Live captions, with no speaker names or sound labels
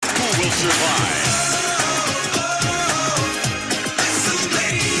survive.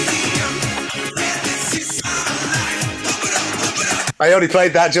 I only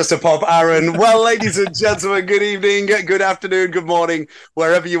played that just to pop Aaron. Well, ladies and gentlemen, good evening, good afternoon, good morning,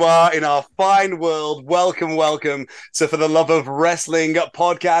 wherever you are in our fine world. Welcome, welcome to For the Love of Wrestling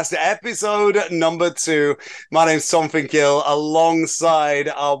podcast, episode number 2. My name's Tom Finkill, alongside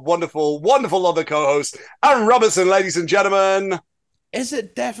our wonderful, wonderful other co-host, Aaron Robertson, ladies and gentlemen. Is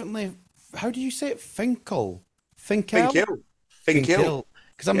it definitely, how do you say it? Finkel? Finkill.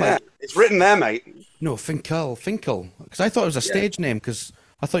 Because I'm like, it's written there, mate. no, Finkel. Because I thought it was a stage name, because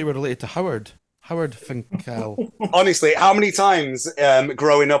I thought you were related to Howard Finkel. Honestly, how many times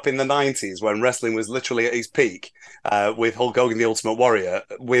growing up in the 90s when wrestling was literally at its peak with Hulk Hogan, the Ultimate Warrior,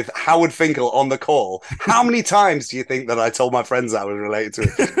 with Howard Finkel on the call, how many times do you think that I told my friends I was related to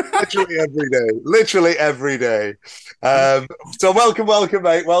it? Literally every day. So welcome,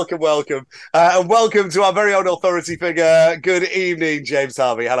 mate. Welcome. And welcome to our very own authority figure. Good evening, James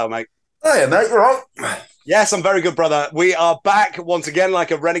Harvey. Hello, mate. Hey, mate, you all right? Yes, I'm very good, brother. We are back once again like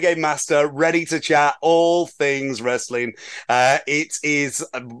a renegade master, ready to chat all things wrestling. It is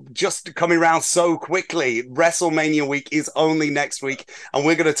just coming around so quickly. WrestleMania week is only next week, and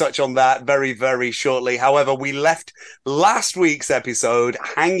we're going to touch on that very, very shortly. However, we left last week's episode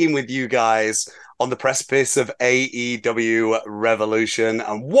hanging with you guys on the precipice of AEW Revolution,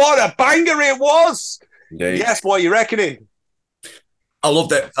 and what a banger it was! Indeed. Yes, what are you reckoning? I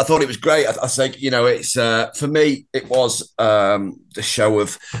loved it. I thought it was great. I think, you know, it's for me, it was the show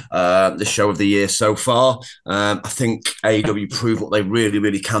of the year so far. I think AEW proved what they really,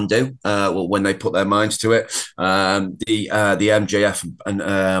 really can do when they put their minds to it. The MJF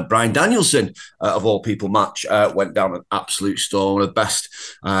and Bryan Danielson of all people match went down an absolute storm. One of the best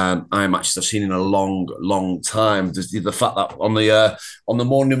Iron matches I've seen in a long, long time. The fact that on the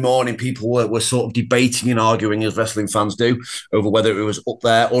Monday morning people were sort of debating and arguing as wrestling fans do over whether it was up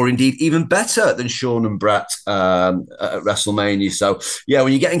there or indeed even better than Shawn and Brett at WrestleMania. So yeah,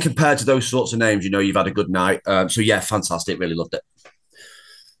 when you're getting compared to those sorts of names, you know you've had a good night. So yeah, fantastic. Really loved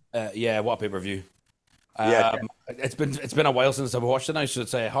it. Yeah, what a pay-per-view. Yeah. It's been a while since I've watched it now, so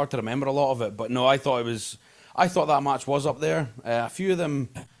it's hard to remember a lot of it. But no, I thought that match was up there. A few of them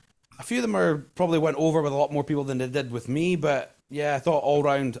are probably went over with a lot more people than they did with me. But yeah, I thought all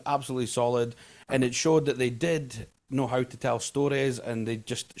round absolutely solid, and it showed that they did know how to tell stories, and they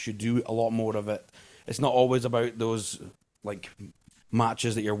just should do a lot more of it. It's not always about those like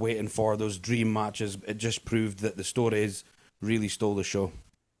matches that you're waiting for, those dream matches. It just proved that the stories really stole the show.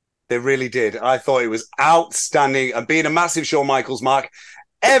 They really did. I thought it was outstanding. And being a massive Shawn Michaels mark,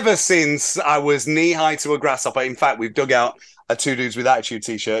 ever since I was knee-high to a grasshopper, in fact, we've dug out a Two Dudes with Attitude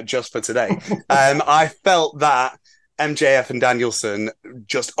t-shirt just for today. I felt that MJF and Danielson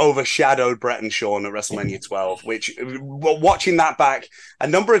just overshadowed Brett and Shawn at WrestleMania 12, which, watching that back a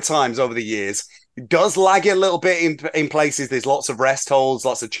number of times over the years, does lag a little bit in places. There's lots of rest holds,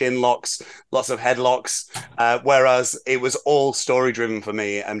 lots of chin locks, lots of headlocks, whereas it was all story-driven for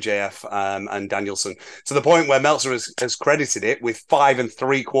me, MJF and Danielson, to the point where Meltzer has credited it with 5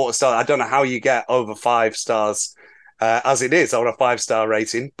 3/4 stars. I don't know how you get over 5 stars as it is on a 5-star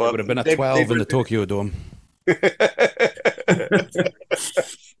rating. But it would have been a 12 in the Tokyo Dome.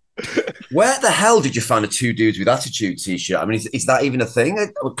 Where the hell did you find a Two Dudes with Attitude t-shirt? I mean, is that even a thing?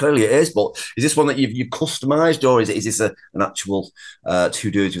 Well, clearly it is, but is this one that you've customized, or is this an actual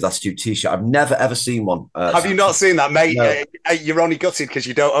Two Dudes with Attitude t-shirt? I've never ever seen one. Have you not seen that, mate? No. You're only gutted because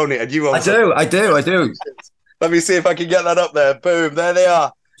you don't own it, and you own it. I do. Let me see if I can get that up there. Boom, there they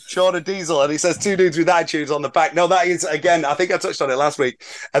are. Shawn and Diesel, and he says Two Dudes with Attitudes on the back. No, that is, again, I think I touched on it last week.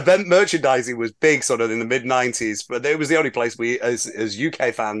 Event merchandising was big sort of in the mid-90s, but it was the only place we, as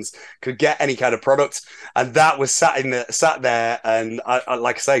UK fans, could get any kind of product. And that was sat there, and I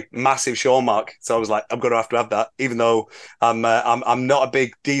like I say, massive Shawn mark. So I was like, I'm going to have that, even though I'm not a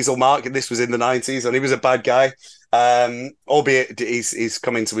big Diesel mark, and this was in the 90s, and he was a bad guy. Albeit he's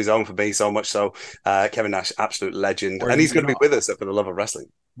come into his own for me so much so. Kevin Nash, absolute legend, and he's going to be with us For the Love of Wrestling.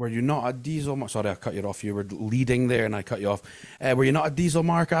 Were you not a Diesel mark? Sorry, I cut you off. You were leading there and I cut you off. Were you not a Diesel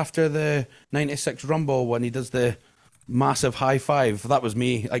mark after the 96 Rumble when he does the massive high five? That was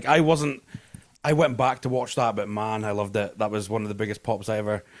me. Like, I went back to watch that, but man, I loved it. That was one of the biggest pops I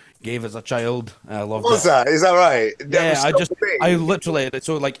ever gave as a child. I loved it. What was that? Is that right? Yeah, I literally,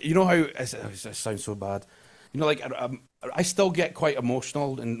 so like, you know how, it sounds so bad. You know, like, I still get quite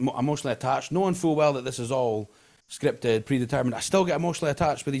emotional and emotionally attached, knowing full well that this is all scripted, predetermined. I still get emotionally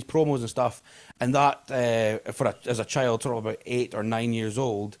attached with these promos and stuff. And that, as a child, sort of about 8 or 9 years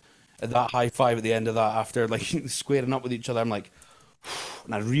old, that high five at the end of that after, like, squaring up with each other, I'm like,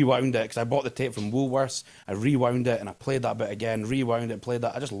 And I rewound it because I bought the tape from Woolworths. I rewound it and I played that bit again, rewound it, played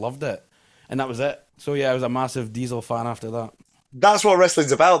that. I just loved it. And that was it. So yeah, I was a massive Diesel fan after that. That's what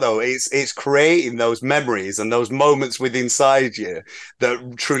wrestling's about, though. It's creating those memories and those moments within inside you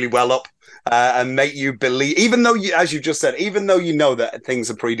that truly well up and make you believe. Even though you, as you just said, even though you know that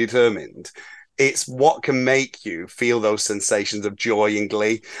things are predetermined, it's what can make you feel those sensations of joy and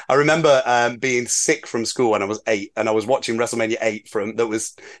glee. I remember being sick from school when I was 8, and I was watching WrestleMania 8 from that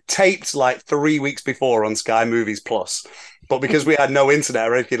was taped like 3 weeks before on Sky Movies Plus, but because we had no internet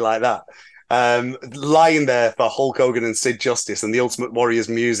or anything like that. Lying there for Hulk Hogan and Sid Justice, and the Ultimate Warrior's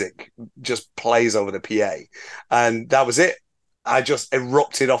music just plays over the PA, and that was it. I just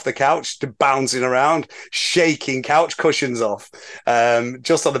erupted off the couch, to bouncing around, shaking couch cushions off,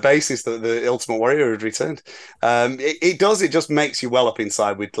 just on the basis that the Ultimate Warrior had returned. It does. It just makes you well up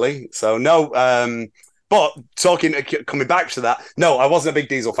inside with glee. So no. But coming back to that, no, I wasn't a big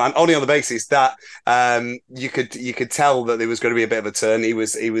Diesel fan. Only on the basis that you could tell that there was going to be a bit of a turn. He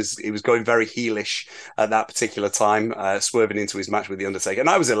was going very heelish at that particular time, swerving into his match with the Undertaker. And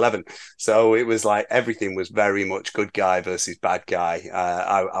I was 11, so it was like everything was very much good guy versus bad guy.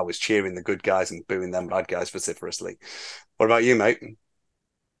 I was cheering the good guys and booing them bad guys vociferously. What about you, mate?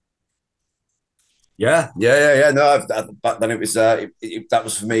 Yeah. No, back then it was that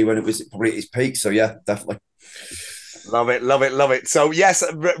was for me when it was probably at its peak. So yeah, definitely. Love it, love it, love it. So yes,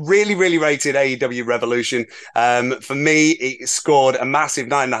 really, really rated AEW Revolution. For me, it scored a massive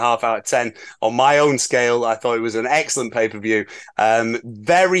 9.5 out of 10 on my own scale. I thought it was an excellent pay-per-view.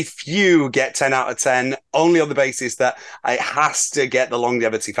 Very few get 10 out of 10, only on the basis that it has to get the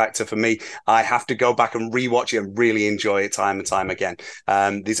longevity factor for me. I have to go back and rewatch it and really enjoy it time and time again.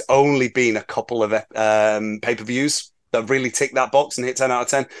 There's only been a couple of pay-per-views that really tick that box and hit 10 out of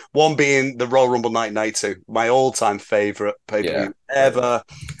 10. One being the Royal Rumble 1992, my all-time favourite pay-per-view ever.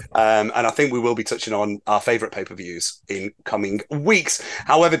 And I think we will be touching on our favourite pay-per-views in coming weeks.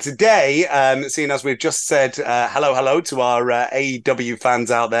 However, today, seeing as we've just said hello to our AEW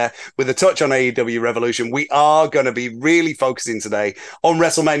fans out there with a touch on AEW Revolution, we are going to be really focusing today on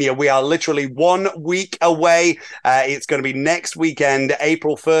WrestleMania. We are literally 1 week away. It's going to be next weekend,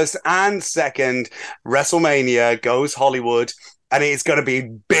 April 1st and 2nd. WrestleMania goes Hollywood, and it's going to be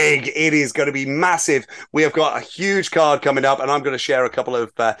big. It is going to be massive. We have got a huge card coming up, and I'm going to share a couple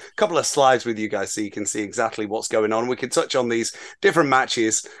of slides with you guys so you can see exactly what's going on. We can touch on these different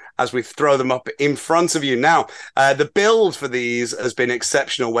matches as we throw them up in front of you. Now, the build for these has been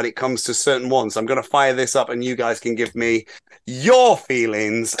exceptional when it comes to certain ones. I'm going to fire this up, and you guys can give me your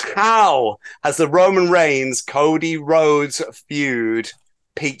feelings. How has the Roman Reigns Cody Rhodes feud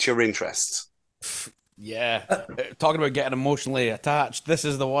piqued your interest? Yeah, talking about getting emotionally attached, this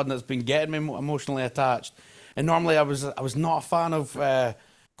is the one that's been getting me emotionally attached. And normally I was not a fan of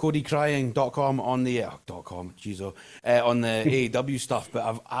CodyCrying.com on the .com, jeez, on the AEW stuff, but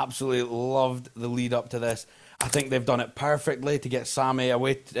I've absolutely loved the lead up to this. I think they've done it perfectly to get Sammy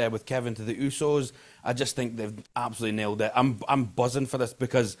away with Kevin to the Usos. I just think they've absolutely nailed it. I'm buzzing for this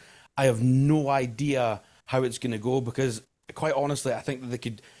because I have no idea how it's going to go, because quite honestly, I think that they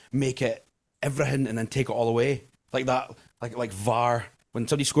could make it everything and then take it all away, like that, like VAR, when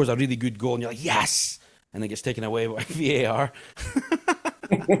somebody scores a really good goal and you're like, yes, and it gets taken away by VAR.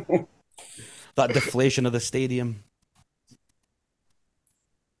 That deflation of the stadium.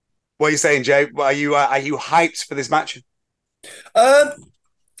 What are you saying, Jay? Are you hyped for this match? I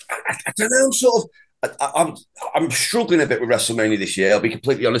don't know. Sort of. I'm struggling a bit with WrestleMania this year. I'll be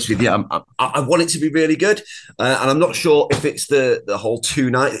completely honest with you. I want it to be really good, and I'm not sure if it's the whole 2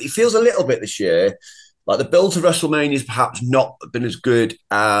 night. It feels a little bit this year like the build to WrestleMania has perhaps not been as good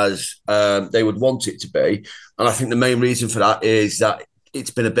as they would want it to be, and I think the main reason for that is that it's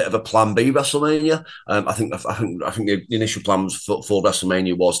been a bit of a plan B WrestleMania. I think the initial plans for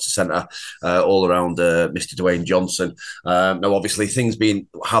WrestleMania was to centre all around Mr. Dwayne Johnson. Now, obviously, things being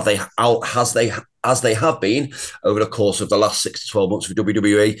as they have been over the course of the last 6 to 12 months for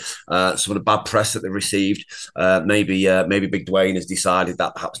WWE, some of the bad press that they've received, maybe Big Dwayne has decided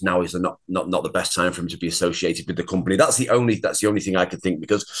that perhaps now is not the best time for him to be associated with the company. That's the only thing I could think,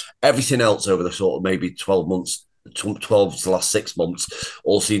 because everything else over the sort of maybe 12 months. 12 to the last 6 months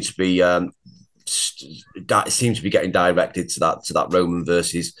all seems to be getting directed to that Roman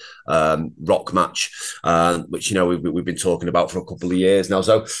versus Rock match, which we've been talking about for a couple of years now.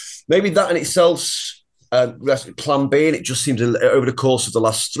 So maybe that in itself Plan B, and it just seems over the course of the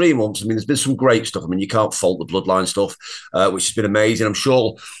last 3 months. I mean, there's been some great stuff. I mean, you can't fault the Bloodline stuff, which has been amazing. I'm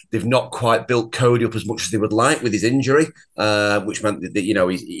sure they've not quite built Cody up as much as they would like with his injury, which meant that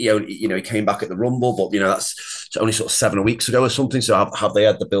he came back at the Rumble, but that's only sort of 7 weeks ago or something. So have they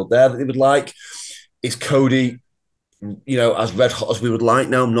had the build there that they would like? Is Cody as red hot as we would like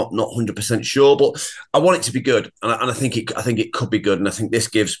now? I'm not 100% sure, but I want it to be good, and I think it could be good, and I think this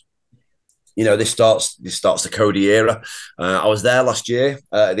gives. This starts the Cody era. I was there last year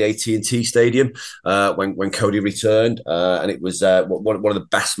at the AT&T Stadium when Cody returned, and it was one of the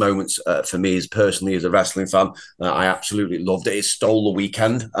best moments for me personally as a wrestling fan. I absolutely loved it. It stole the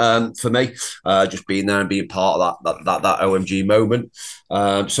weekend for me, just being there and being part of that OMG moment.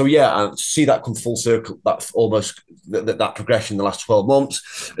 So yeah, see that come full circle. That almost that progression in the last 12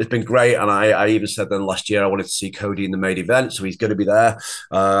 months has been great. And I even said then last year I wanted to see Cody in the main event, so he's going to be there.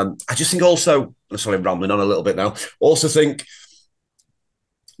 I just think also. Sorry, I'm rambling on a little bit now. Also think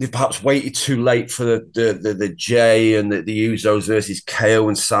they've perhaps waited too late for the Jay and the Usos versus KO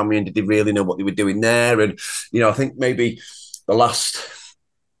and Sammy, and did they really know what they were doing there? And I think maybe there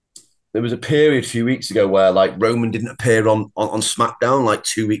was a period a few weeks ago where like Roman didn't appear on SmackDown like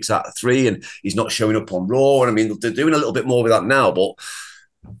 2 weeks out of 3, and he's not showing up on Raw. And I mean, they're doing a little bit more with that now, but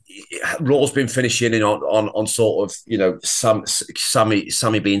Raw's been finishing in on sort of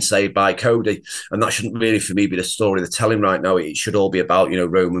Sammy being saved by Cody, and that shouldn't really for me be the story they're telling right now. It should all be about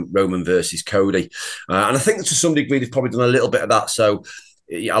Roman versus Cody, and I think that to some degree they've probably done a little bit of that. So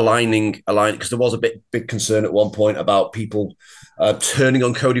aligning because there was a big concern at one point about people turning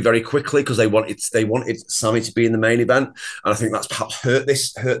on Cody very quickly because they wanted Sammy to be in the main event, and I think that's perhaps hurt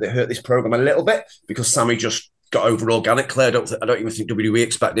this program a little bit because Sammy just got over organically. I don't even think WWE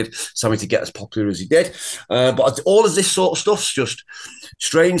expected Sammy to get as popular as he did. But all of this sort of stuff's just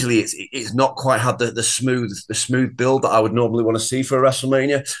strangely, it's not quite had the smooth build that I would normally want to see for a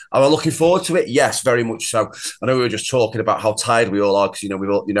WrestleMania. Am I looking forward to it? Yes, very much so. I know we were just talking about how tired we all are because we've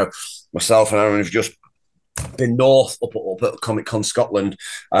all myself and Aaron have just been north up at Comic Con Scotland,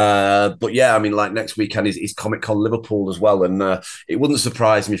 but yeah, I mean, like next weekend is Comic Con Liverpool as well, and it wouldn't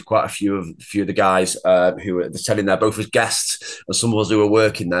surprise me if quite a few of the guys who are attending there, both as guests and some of us who are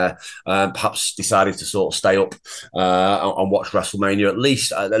working there, perhaps decided to sort of stay up and watch WrestleMania at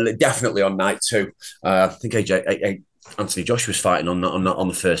least, definitely on night 2. I think Anthony Joshua's fighting on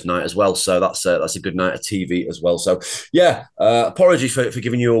the first night as well, so that's a good night of TV as well. So yeah, apologies for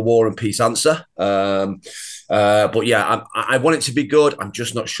giving you a War and Peace answer, but yeah, I want it to be good. I'm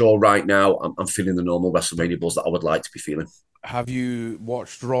just not sure right now. I'm feeling the normal WrestleMania buzz that I would like to be feeling. Have you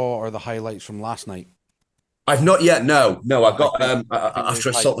watched Raw or the highlights from last night? I've not yet. No. I've got after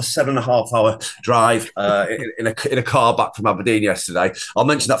a sort of 7.5 hour drive in a car back from Aberdeen yesterday. I'll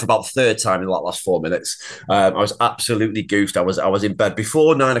mention that for about the third time in the last 4 minutes. I was absolutely goofed. I was in bed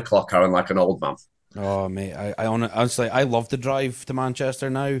before 9 o'clock, Aaron, like an old man. Oh mate, I honestly I love the drive to Manchester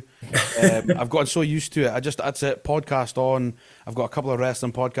now. I've gotten so used to it. That's it. Podcast on. I've got a couple of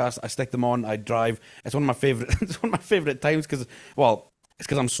wrestling podcasts. I stick them on. I drive. It's one of my favorite. It's one of my favorite times because it's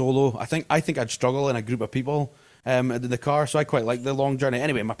because I'm solo. I think I'd struggle in a group of people in the car, so I quite like the long journey.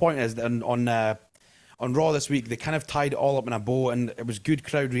 Anyway, my point is that on Raw this week, they kind of tied it all up in a bow, and it was good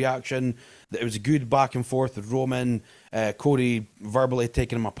crowd reaction. It was a good back and forth with Roman, Cody verbally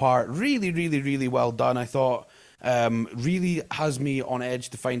taking him apart. Really, really, really well done. I thought really has me on edge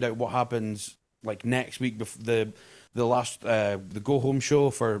to find out what happens like next week, the last the go home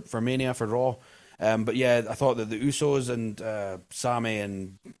show for Mania for Raw. But yeah, I thought that the Usos and Sami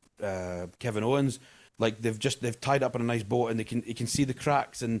and Kevin Owens, like they've tied up in a nice boat, and you can see the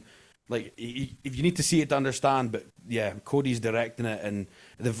cracks, and like if you need to see it to understand. But yeah, Cody's directing it, and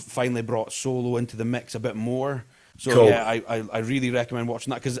they've finally brought Solo into the mix a bit more. So cool. Yeah, I really recommend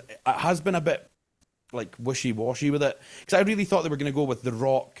watching that because it has been a bit like wishy-washy with it, because I really thought they were going to go with The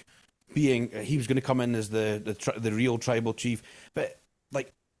Rock being he was going to come in as the real tribal chief, but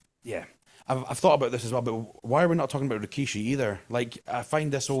like yeah. I've thought about this as well, but why are we not talking about Rikishi either? Like, I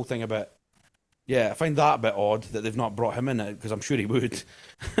find this whole thing I find that a bit odd that they've not brought him in it, because I'm sure he would.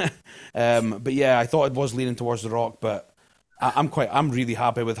 But yeah, I thought it was leaning towards The Rock, but I'm really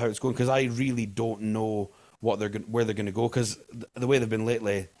happy with how it's going, because I really don't know where they're going to go, because the way they've been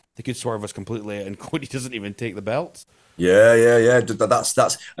lately, they could swerve us completely, and Cody doesn't even take the belts. Yeah.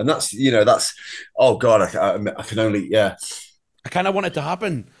 That's oh god, I can only. I kind of want it to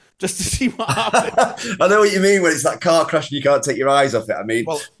happen. just to see what happens. I know what you mean when it's that car crash and you can't take your eyes off it. I mean,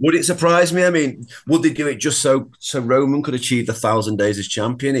 would it surprise me? I mean, would they do it just so Roman could achieve the 1,000 days as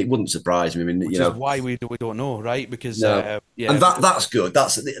champion? It wouldn't surprise me. I mean, which is why we don't know, right? Because and that's good.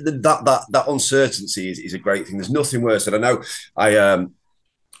 That's that uncertainty is a great thing. There's nothing worse. And I know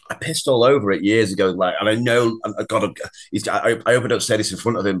I pissed all over it years ago, like, and I know, I hope I don't say this in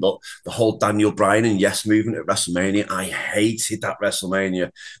front of him, but the whole Daniel Bryan and Yes movement at WrestleMania, I hated that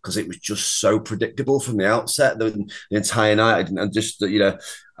WrestleMania because it was just so predictable from the outset, the entire night, and just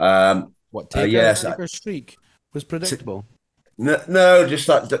what Taker streak was predictable. No, just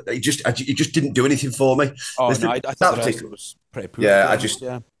like it just didn't do anything for me. Oh no, I thought the rest was pretty poor. Yeah,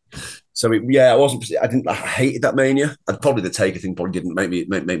 So I hated that Mania, and probably the Taker thing probably didn't make me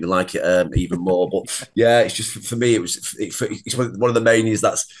like it even more. But yeah, it's just for me, it's one of the Manias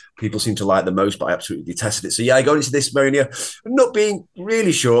that people seem to like the most, but I absolutely detested it. So yeah, going into this Mania, not being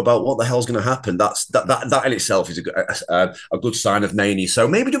really sure about what the hell's going to happen, that in itself is a good sign of Mania. So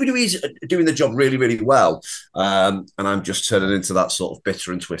maybe WWE's doing the job really, really well, and I'm just turning into that sort of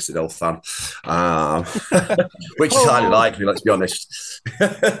bitter and twisted old fan, which is highly likely. Let's be honest.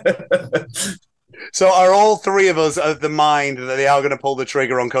 So are all three of us of the mind that they are going to pull the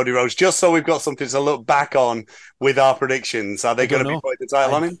trigger on Cody Rhodes, just so we've got something to look back on with our predictions? Are they going to be putting the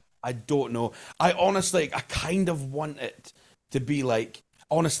title on him? I don't know. I honestly, I kind of want it to be like,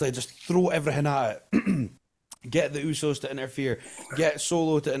 honestly, just throw everything at it. Get the Usos to interfere. Get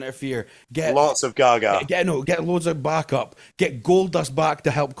Solo to interfere. Get lots of Gaga. Get loads of backup. Get Goldust back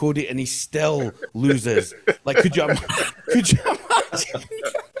to help Cody, and he still loses. Like, could you imagine?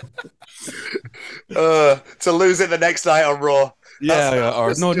 To lose it the next night on Raw.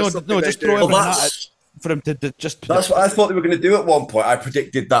 Just throw everything at it for him to just. That's what I thought they were going to do at one point. I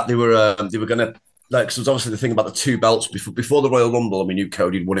predicted that they were going to. Like, because it was obviously the thing about the two belts before the Royal Rumble, and we knew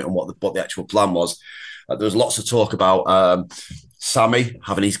Cody had won it and what the actual plan was. There was lots of talk about Sammy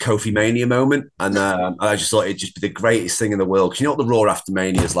having his Kofi Mania moment, and I just thought it'd just be the greatest thing in the world. Because you know what the Raw after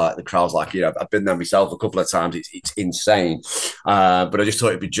Mania is like? The crowd's like, I've been there myself a couple of times. It's insane. But I just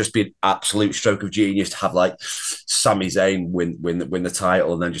thought it'd just be an absolute stroke of genius to have like Sami Zayn win the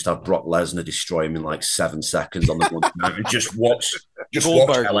title, and then just have Brock Lesnar destroy him in like 7 seconds on the one night, and just watch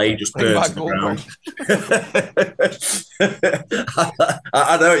LA just burn to the ground.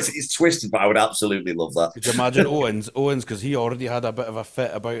 I know it's twisted, but I would absolutely love that. Could you imagine Owens, because he already had a bit of a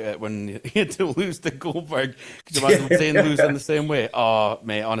fit about it when he had to lose to Goldberg. Could you imagine Zayn losing the same way? Oh,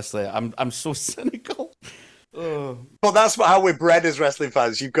 mate, honestly, I'm so cynical. Well, that's how we're bred as wrestling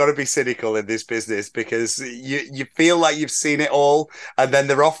fans. You've got to be cynical in this business because you feel like you've seen it all, and then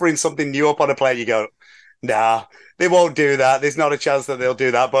they're offering something new up on a plate. You go, nah, they won't do that. There's not a chance that they'll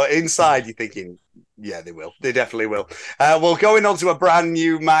do that. But inside, you're thinking, yeah, they will. They definitely will. Well, going on to a brand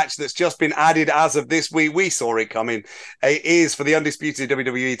new match that's just been added as of this week. We saw it coming. It is for the undisputed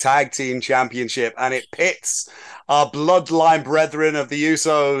WWE Tag Team Championship, and it pits our bloodline brethren of the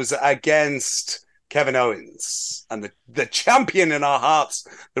Usos against Kevin Owens and the champion in our hearts,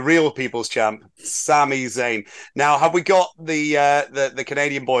 the real people's champ, Sami Zayn. Now, have we got the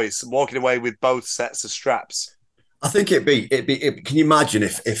Canadian boys walking away with both sets of straps? I think it'd be. Can you imagine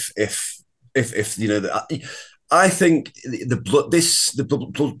if you know? I think the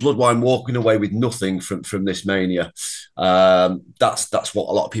bloodline walking away with nothing from this Mania. That's what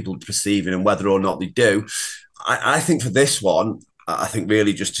a lot of people are perceiving, and whether or not they do, I think for this one, I think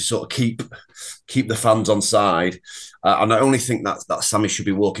really just to sort of keep the fans on side. And I only think that Sammy should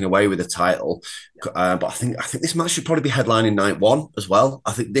be walking away with the title. But I think this match should probably be headlining night one as well.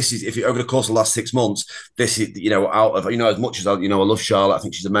 I think this is, if over the course of the last 6 months, this is, out of, as much as I love Charlotte, I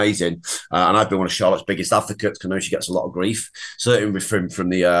think she's amazing. And I've been one of Charlotte's biggest advocates because I know she gets a lot of grief, certainly from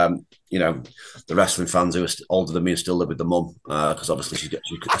the, the wrestling fans who are older than me and still live with the mum, because obviously she's got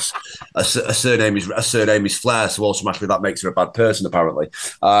a surname is Flair, so automatically that makes her a bad person apparently.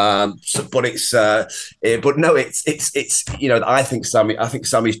 I think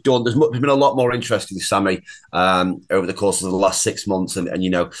Sammy's done. There's been a lot more interest in Sammy over the course of the last 6 months, and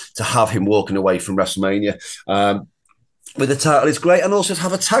to have him walking away from WrestleMania with the title is great, and also to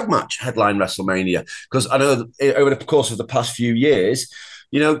have a tag match headline WrestleMania, because I know that over the course of the past few years,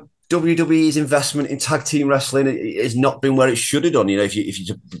 WWE's investment in tag team wrestling has not been where it should have done. If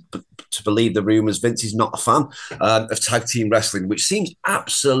you to believe the rumors, Vince is not a fan of tag team wrestling, which seems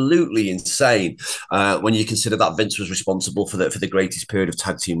absolutely insane when you consider that Vince was responsible for the greatest period of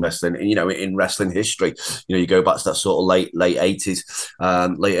tag team wrestling, in wrestling history. You go back to that sort of late 80s,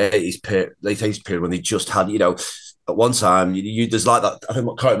 late 80s period when they just had, at one time, there's like that. I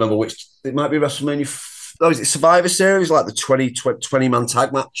can't remember which. It might be WrestleMania was it Survivor Series, like the 20 man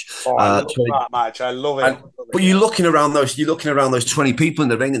tag match. Oh, I love that match. I love it. But you're looking around those 20 people in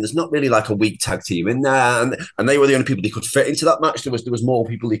the ring, and there's not really like a weak tag team in there, and they were the only people they could fit into that match. There was more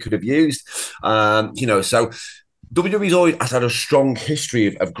people they could have used, So WWE's always had a strong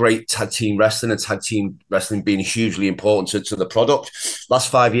history of great tag team wrestling, and tag team wrestling being hugely important to the product. Last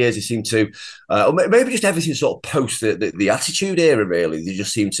 5 years, they seem to, or maybe just everything sort of post the Attitude Era, really. They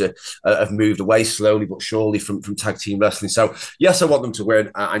just seem to have moved away slowly but surely from tag team wrestling. So, yes, I want them to win,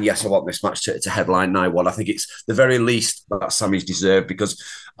 and yes, I want this match to headline night one. I think it's the very least that Sammy's deserved, because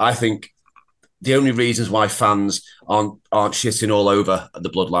I think the only reasons why fans aren't shitting all over the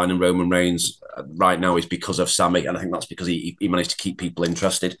Bloodline and Roman Reigns right now is because of Sammy, and I think that's because he managed to keep people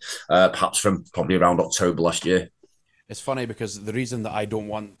interested, perhaps from probably around October last year. It's funny because the reason that I don't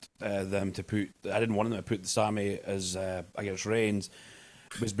want them to put, I didn't want them to put Sammy as against Reigns,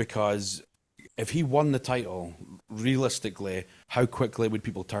 was because if he won the title, realistically, how quickly would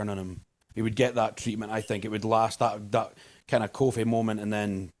people turn on him? He would get that treatment. I think it would last that kind of Kofi moment, and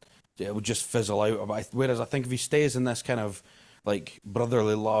then it would just fizzle out. Whereas I think if he stays in this kind of like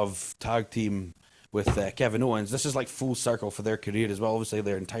brotherly love tag team with Kevin Owens, this is like full circle for their career as well. Obviously,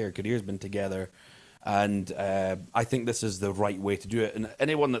 their entire career has been together, and I think this is the right way to do it. And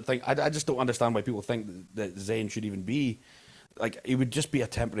anyone that I just don't understand why people think that Zayn should even be like, it would just be a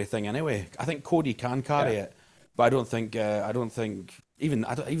temporary thing anyway. I think Cody can carry it, but I don't think even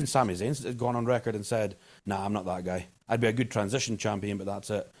Sami Zayn's gone on record and said, "Nah, I'm not that guy. I'd be a good transition champion, but that's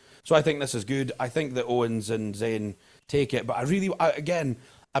it." So I think this is good. I think that Owens and Zayn take it, but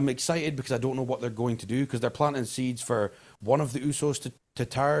I'm excited because I don't know what they're going to do, because they're planting seeds for one of the Usos to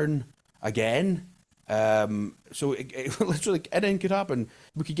turn again. So it literally anything could happen.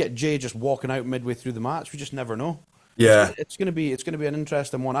 We could get Jay just walking out midway through the match. We just never know. Yeah, it's gonna be an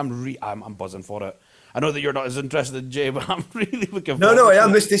interesting one. I'm buzzing for it. I know that you're not as interested in Jay, but I'm really looking forward to it. I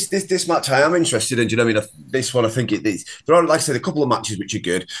am. This match I am interested in. Do you know what I mean? This one, I think there are, like I said, a couple of matches which are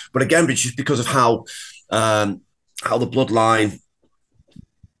good, but again, it's just because of how the Bloodline,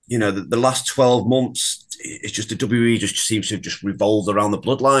 the last 12 months, it's just the WWE just seems to have just revolved around the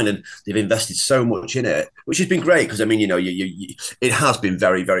Bloodline, and they've invested so much in it, which has been great, because I mean, it has been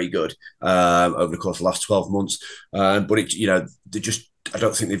very, very good over the course of the last 12 months, but they just, I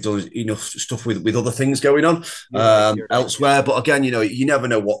don't think they've done enough stuff with other things going on elsewhere. But again, you never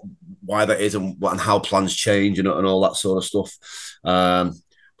know why that is, and how plans change and all that sort of stuff. But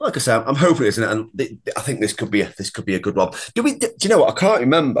like I said, I'm hoping it isn't, and I think this could be a good one. Do you know what? I can't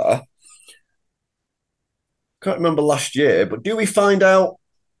remember last year, but do we find out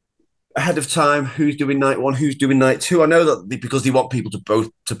ahead of time who's doing night one, who's doing night two? I know that because they want people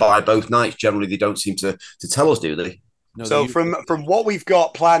to buy both nights. Generally, they don't seem to tell us, do they? No, so from what we've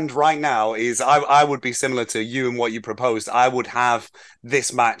got planned right now is I would be similar to you and what you proposed. I would have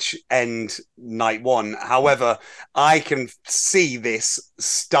this match end night one. However, I can see this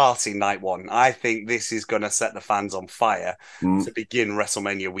starting night one. I think this is going to set the fans on fire to begin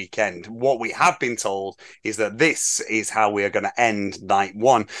WrestleMania weekend. What we have been told is that this is how we are going to end night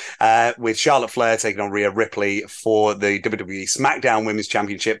one, with Charlotte Flair taking on Rhea Ripley for the WWE SmackDown Women's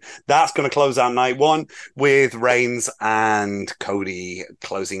Championship. That's going to close out night one, with Reigns and Cody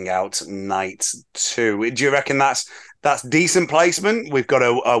closing out night two. Do you reckon that's decent placement? We've got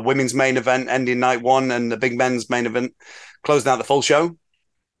a women's main event ending night one, and the big men's main event closing out the full show.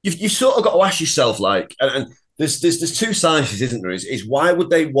 You've sort of got to ask yourself, like, and there's two sides, isn't there? Is why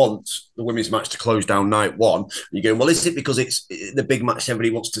would they want the women's match to close down night one? You're going, well, is it because it's the big match everybody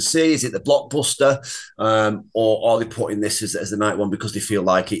wants to see? Is it the blockbuster? Or are they putting this as the night one because they feel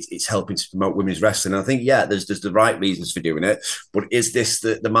like it's helping to promote women's wrestling? And I think, there's the right reasons for doing it. But is this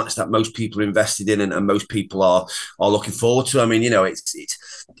the match that most people are invested in and most people are looking forward to? I mean,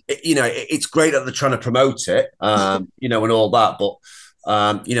 it's great that they're trying to promote it, and all that, but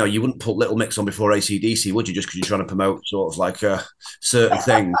you wouldn't put Little Mix on before AC/DC, would you? Just because you're trying to promote sort of like certain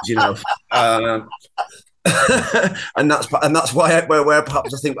things, and that's why where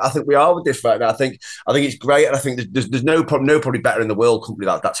perhaps I think we are with this right now. I think it's great, and I think there's no probably better in the world company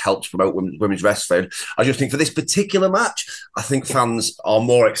that's helped promote women's wrestling. I just think for this particular match, I think fans are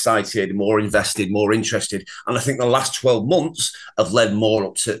more excited, more invested, more interested, and I think the last 12 months have led more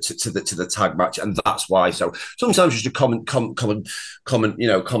up to the tag match, and that's why. So sometimes just a common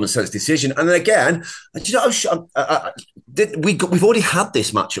sense decision, and then again, we've already had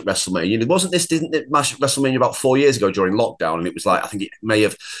this match at WrestleMania. Didn't it match at WrestleMania WrestleMania about 4 years ago during lockdown, and it was like, I think it may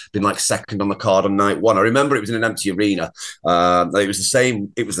have been like second on the card on night one. I remember it was in an empty arena. It was the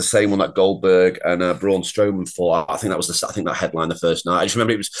same. It was the same one that Goldberg and Braun Strowman fought. I think that headlined the first night. I just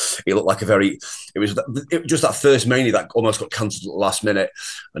remember it looked like just that first Mania that almost got cancelled at the last minute,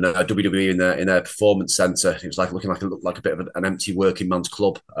 and WWE in their performance center. It was like looking like a bit of an empty working man's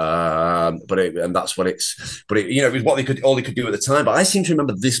club. It was what all they could do at the time. But I seem to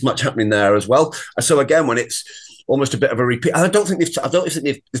remember this much happening there as well. So again, when it's almost a bit of a repeat, I don't think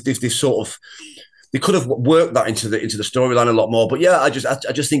they've sort of. They could have worked that into the storyline a lot more, but yeah, I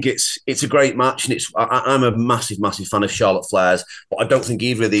just think it's a great match, and I'm a massive fan of Charlotte Flair's, but I don't think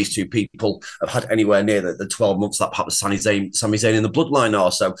either of these two people have had anywhere near the 12 months that perhaps Sami Zayn in the Bloodline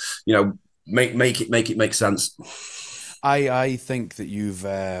are. So make it make sense. I think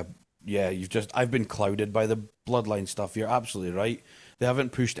that I've been clouded by the Bloodline stuff. You're absolutely right. They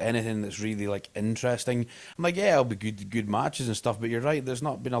haven't pushed anything that's really like interesting. I'm like, yeah, it'll be good matches and stuff, but you're right. There's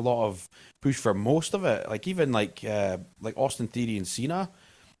not been a lot of push for most of it. Like even like Austin Theory and Cena,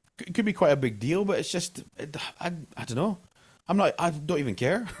 it could be quite a big deal, but it's just I don't know. I don't even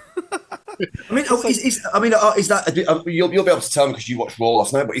care. I mean, is that you'll be able to tell me because you watched Raw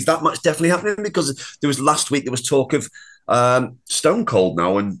last night? But is that match definitely happening? Because last week there was talk of Stone Cold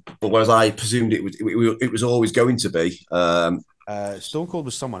now, but whereas I presumed it was always going to be. Stone Cold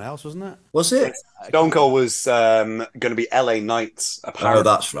was someone else, wasn't it? Was it? Stone Cold was going to be LA Knights, apparently. Oh,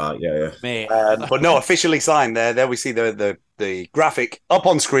 that's right. Yeah. Mate. But no, officially signed. There we see the graphic up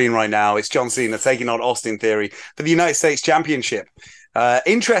on screen right now. It's John Cena taking on Austin Theory for the United States Championship.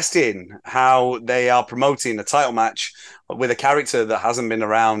 Interesting how they are promoting a title match with a character that hasn't been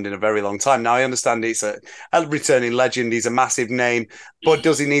around in a very long time. Now, I understand it's a returning legend. He's a massive name, but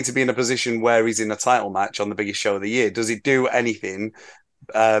does he need to be in a position where he's in a title match on the biggest show of the year? Does he do anything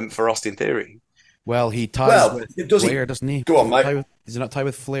for Austin Theory? Well, he ties with Flair, doesn't he? Go on, mate. Is he not tied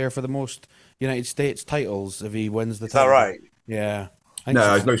with Flair for the most United States titles if he wins the title? Is that right? Yeah.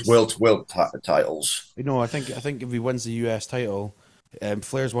 No, he's most world titles. No, I think if he wins the US title,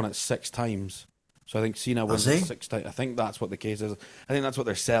 Flair's won it 6 times. So I think Cena wins it 6 times. I think that's what the case is. I think that's what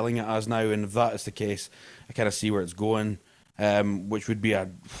they're selling it as now. And if that is the case, I kind of see where it's going, which would be a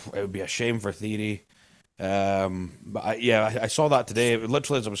shame for Theory. But I saw that today.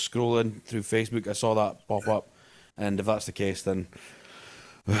 Literally as I was scrolling through Facebook, I saw that pop up. And if that's the case, then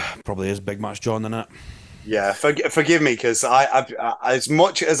probably is Big Match John in it. Yeah, forgive me because I as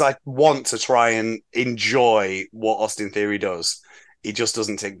much as I want to try and enjoy what Austin Theory does, he just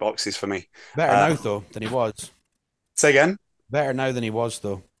doesn't tick boxes for me. Better now though than he was. Say again. Better now than he was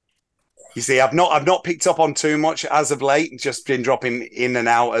though. You see, I've not picked up on too much as of late. Just been dropping in and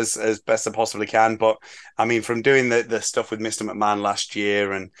out as best I possibly can. But I mean, from doing the stuff with Mr. McMahon last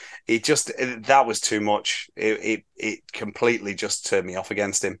year, and that was too much. It completely just turned me off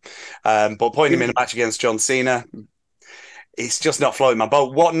against him. But putting him in a match against John Cena, it's just not floating my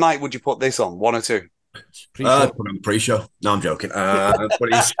boat. What night would you put this on? 1 or 2? Put on pre-show. No, I'm joking. No,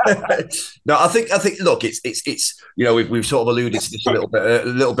 I think. Look, it's we've sort of alluded to this a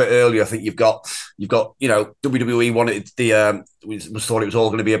little bit earlier. I think you've got WWE wanted was thought it was all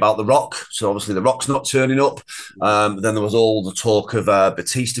going to be about The Rock. So obviously The Rock's not turning up. Then there was all the talk of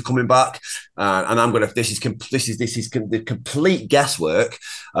Batista coming back, and I'm going to. This is the complete guesswork.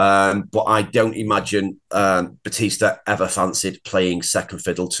 But I don't imagine Batista ever fancied playing second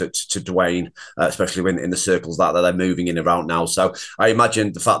fiddle to Dwayne, especially when in the circles that they're moving in around now. So I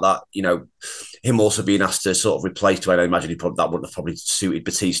imagine the fact that him also being asked to sort of replace Dwayne, I imagine that wouldn't have probably suited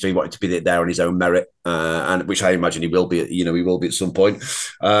Batista. He wanted to be there on his own merit, and which I imagine he will be. He will be at some point.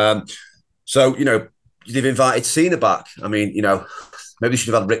 So they've invited Cena back. I mean, maybe they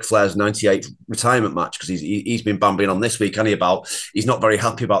should have had Ric Flair's '98 retirement match because he's been bambing on this week, about he's not very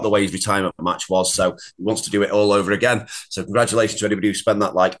happy about the way his retirement match was, so he wants to do it all over again. So congratulations to anybody who spent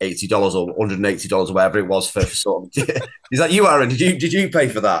that like $80 or $180 or whatever it was for sort of. Is that you, Aaron? Did you pay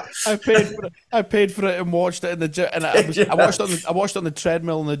for that? I paid for it and watched it in the gym, and I watched it on the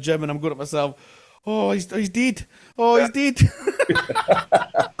treadmill in the gym, and I'm going to myself, oh, he's dead. Oh, he's dead.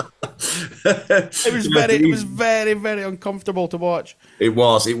 It was very, very uncomfortable to watch. It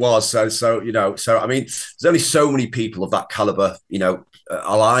was. So I mean, there's only so many people of that caliber,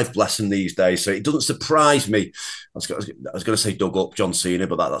 alive, bless them, these days. So it doesn't surprise me. I was going to say dug up John Cena,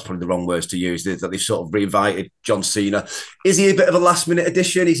 but that's probably the wrong words to use. That they've sort of reinvited John Cena. Is he a bit of a last minute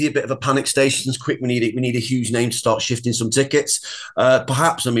addition? Is he a bit of a panic stations? Quick, we need a huge name to start shifting some tickets.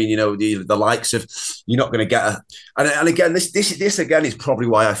 Perhaps. I mean, the likes of you're not going to get a. And again, this again is probably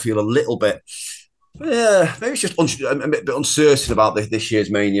why I feel a little bit Yeah, maybe it's just I'm a bit uncertain about this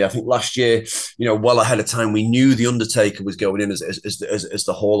year's Mania. I think last year, well ahead of time, we knew the Undertaker was going in as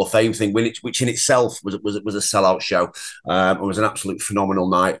the Hall of Fame thing, which in itself was a sellout show. It was an absolute phenomenal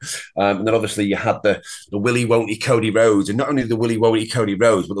night. And then obviously you had the Willy Won't He Cody Rhodes, and not only the Willy Won't He Cody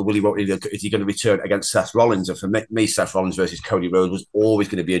Rhodes, but the Willy Won't He is he going to return against Seth Rollins? And for me, Seth Rollins versus Cody Rhodes was always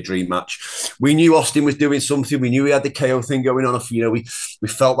going to be a dream match. We knew Austin was doing something. We knew he had the KO thing going on. We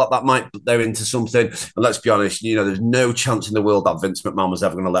felt that might put there into something. And let's be honest, there's no chance in the world that Vince McMahon was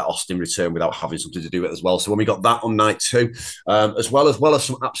ever going to let Austin return without having something to do with it as well. So when we got that on night two, as well as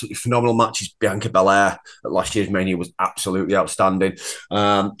some absolutely phenomenal matches, Bianca Belair at last year's Mania was absolutely outstanding.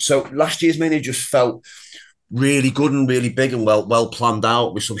 So last year's Mania just felt really good and really big and well planned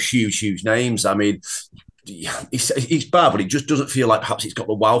out with some huge names. I mean, he's bad, but it just doesn't feel like perhaps it's got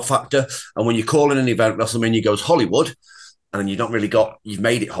the wow factor. And when you're calling an event WrestleMania goes Hollywood, and you've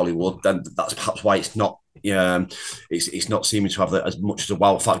made it Hollywood, then that's perhaps why it's not it's not seeming to have as much as a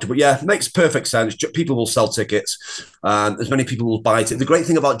wow factor. But yeah, it makes perfect sense. People will sell tickets, and as many people will buy it. The great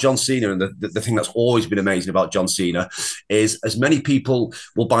thing about John Cena, and the thing that's always been amazing about John Cena, is as many people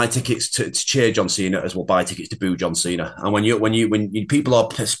will buy tickets to cheer John Cena as will buy tickets to boo John Cena. And when people are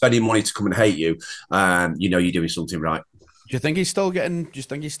spending money to come and hate you, you're doing something right. Do you think he's still getting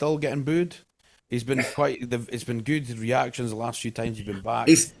booed? He's been it's been good reactions the last few times he's been back.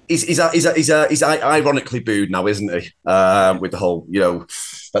 He's ironically booed now, isn't he? With the whole,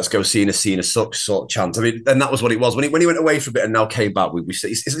 let's go Cena sucks sort of chant. I mean, and that was what it was when he went away for a bit and now came back.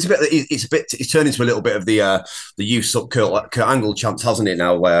 It's turned into a little bit of the you suck Kurt Angle chant, hasn't it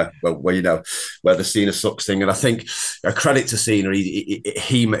now? Where the Cena sucks thing, and I think a credit to Cena,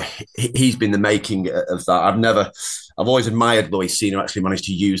 he's been the making of that. I've always admired the way Cena actually managed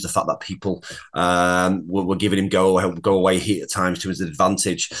to use the fact that people were giving him go away heat at times to his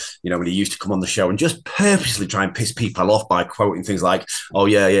advantage. When he used to come on the show and just purposely try and piss people off by quoting things like, "Oh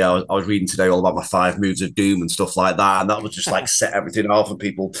yeah, I was reading today all about my 5 moves of doom and stuff like that," and that was just like set everything off for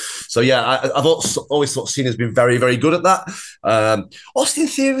people. So yeah, I've always thought Cena's been very, very good at that. Austin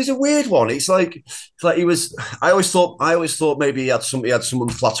Theory is a weird one. It's like he was. I always thought maybe he had some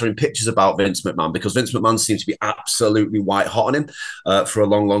unflattering pictures about Vince McMahon, because Vince McMahon seems to be absolutely white hot on him for a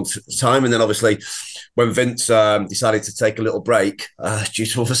long time, and then obviously when Vince decided to take a little break due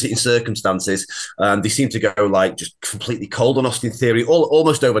to unforeseen circumstances, they seemed to go like just completely cold on Austin Theory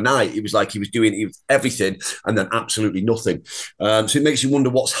almost overnight. It was like he was doing everything and then absolutely nothing. So it makes you wonder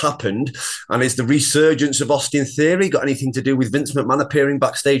what's happened, and is the resurgence of Austin Theory got anything to do with Vince McMahon appearing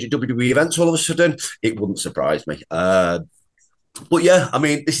backstage at WWE events all of a sudden? It wouldn't surprise me. But yeah, I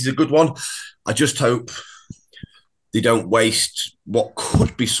mean, this is a good one. I just hope they don't waste what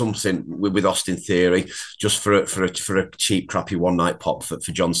could be something with Austin Theory just for a cheap, crappy one night pop for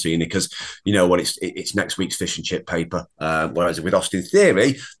John Cena, because you know what, it's next week's fish and chip paper. Whereas with Austin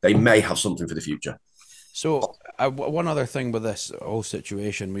Theory, they may have something for the future. So one other thing with this whole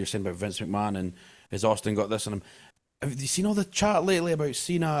situation, we were saying about Vince McMahon and has Austin got this on him? Have you seen all the chat lately about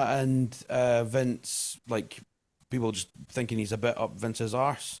Cena and Vince? Like people just thinking he's a bit up Vince's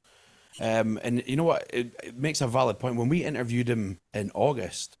arse. And you know what? It makes a valid point. When we interviewed him in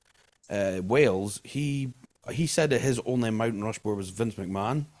August, Wales, he said that his only Mount Rushmore was Vince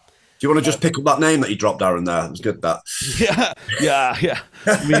McMahon. Do you want to just pick up that name that you dropped, Aaron? There, it was good. That. Yeah.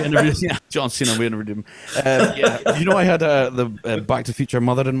 We interviewed John Cena. We interviewed him. I had the Back to the Future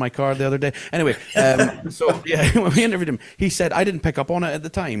mother in my car the other day. Anyway, when we interviewed him, he said I didn't pick up on it at the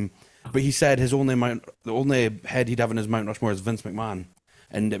time, but he said the only head he'd have in his Mount Rushmore is Vince McMahon.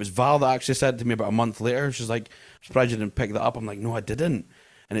 And it was Val that actually said to me about a month later, she's like, I'm surprised you didn't pick that up. I'm like, no, I didn't.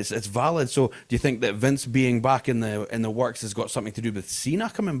 And it's valid. So do you think that Vince being back in the works has got something to do with Cena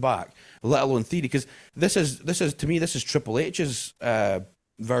coming back, let alone Theory? Because this is to me, this is Triple H's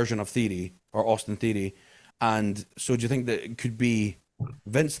version of Theory, or Austin Theory. And so do you think that it could be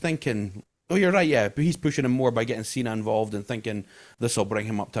Vince thinking, oh, you're right, yeah, but he's pushing him more by getting Cena involved and thinking this will bring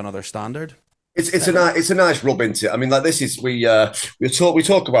him up to another standard? It's a nice rub into it. I mean, like this is we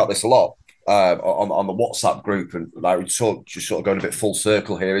talk about this a lot on the WhatsApp group, and like we talk, just sort of going a bit full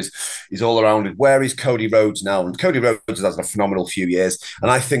circle here, is all around where is Cody Rhodes now? And Cody Rhodes has had a phenomenal few years,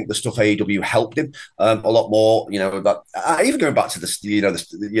 and I think the stuff AEW helped him a lot more. That even going back to the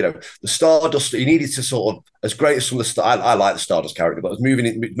Stardust, he needed to sort of, as great as some of the I like the Stardust character, but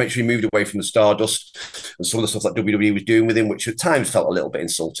make sure he moved away from the Stardust and some of the stuff that WWE was doing with him, which at times felt a little bit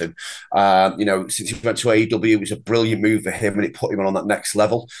insulting. Since he went to AEW, it was a brilliant move for him, and it put him on that next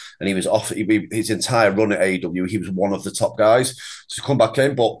level. And he was off his entire run at AEW. He was one of the top guys to come back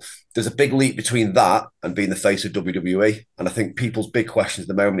in, but there's a big leap between that and being the face of WWE. And I think people's big questions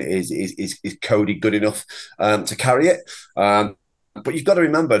at the moment is Cody good enough to carry it? But you've got to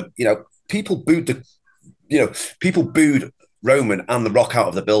remember, people booed Roman and The Rock out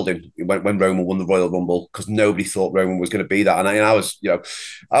of the building when Roman won the Royal Rumble because nobody thought Roman was going to be that. And I was,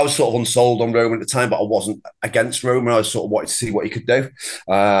 I was sort of unsold on Roman at the time, but I wasn't against Roman. I was sort of wanting to see what he could do.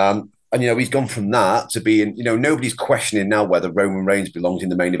 And he's gone from that to being, nobody's questioning now whether Roman Reigns belongs in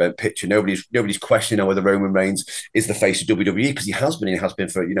the main event picture. Nobody's questioning now whether Roman Reigns is the face of WWE because he has been. He has been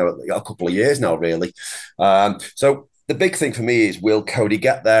for a couple of years now, really. So the big thing for me is, will Cody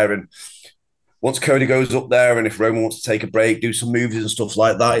get there? And once Cody goes up there, and if Roman wants to take a break, do some moves and stuff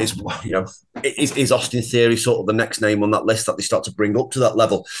like that, is Austin Theory sort of the next name on that list that they start to bring up to that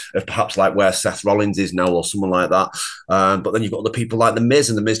level of perhaps like where Seth Rollins is now or someone like that. But then you've got other people like The Miz,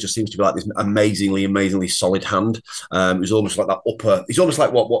 and The Miz just seems to be like this amazingly solid hand. He's almost like that upper. He's almost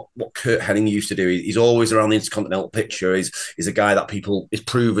like what Kurt Hennig used to do. He's always around the Intercontinental picture. He's a guy that people is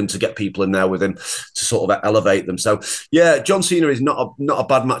proven to get people in there with him to sort of elevate them. So yeah, John Cena is not a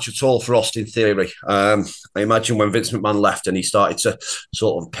bad match at all for Austin Theory. I imagine when Vince McMahon left and he started to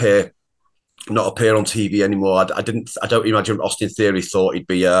sort of not appear on TV anymore, I don't imagine Austin Theory thought he'd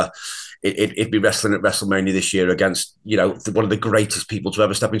be wrestling at WrestleMania this year against one of the greatest people to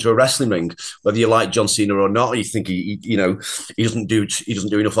ever step into a wrestling ring. Whether you like John Cena or not, or you think he doesn't do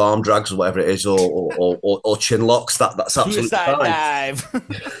enough arm drags or whatever it is, or chin locks. That's absolutely fine. Dive.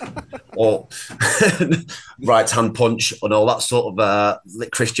 Or right hand punch and all that sort of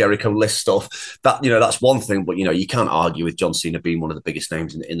Chris Jericho list stuff. That that's one thing, but you can't argue with John Cena being one of the biggest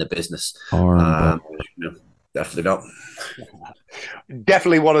names in the business. Definitely not.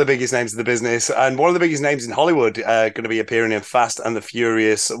 Definitely one of the biggest names in the business, and one of the biggest names in Hollywood. Going to be appearing in Fast and the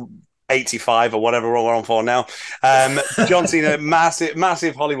Furious 85 or whatever we're on for now. John Cena,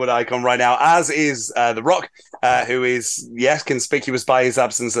 massive Hollywood icon right now, as is The Rock, who is, yes, conspicuous by his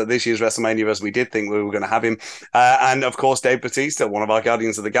absence at this year's WrestleMania, as we did think we were going to have him. And of course, Dave Bautista, one of our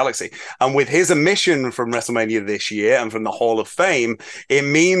Guardians of the Galaxy. And with his omission from WrestleMania this year and from the Hall of Fame, it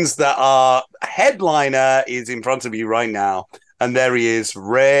means that our headliner is in front of you right now. And there he is,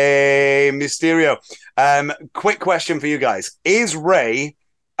 Rey Mysterio. Quick question for you guys. Is Rey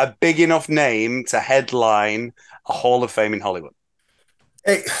a big enough name to headline a Hall of Fame in Hollywood?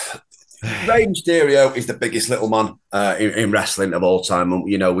 Rey Mysterio is the biggest little man in wrestling of all time. And,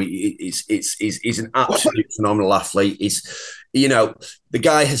 he's an absolute phenomenal athlete. The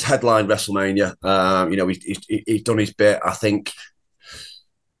guy has headlined WrestleMania. He's done his bit. I think,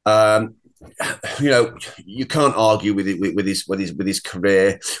 you can't argue with his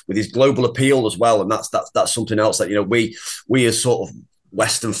career, with his global appeal as well. And that's something else that, we as sort of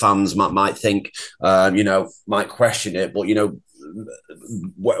Western fans might think, might question it, but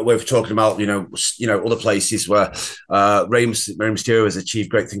we're talking about other places where Rey Mysterio has achieved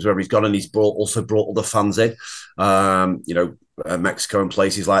great things wherever he's gone, and he's also brought other fans in, Mexico and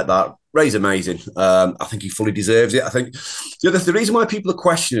places like that. Rey's amazing. I think he fully deserves it. I think the reason why people are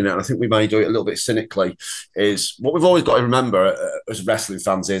questioning it, and I think we may do it a little bit cynically, is what we've always got to remember as wrestling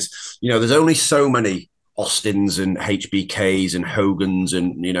fans is, there's only so many Austins and HBKs and Hogans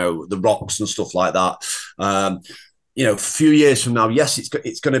and the Rocks and stuff like that. A few years from now, yes,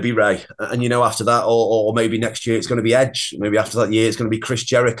 it's going to be Rey, and after that, or maybe next year it's going to be Edge. Maybe after that year it's going to be Chris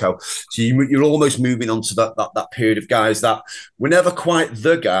Jericho. So you're almost moving on to that period of guys that were never quite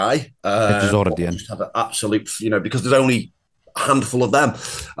the guy. Edge is already in. Have an absolute, because there's only a handful of them,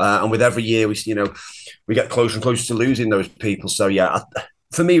 and with every year we get closer and closer to losing those people. So yeah.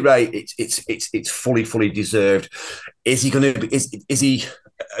 For me, Rey, it's fully deserved. Is he going to be? Is he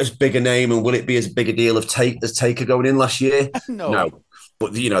as big a name, and will it be as big a deal as Taker going in last year? No.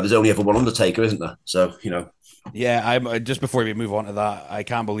 But there's only ever one Undertaker, isn't there? So Yeah, I'm just before we move on to that, I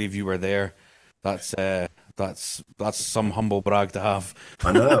can't believe you were there. That's some humble brag to have.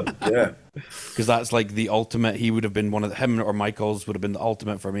 I know, yeah. Because that's like the ultimate. He would have been him or Michaels would have been the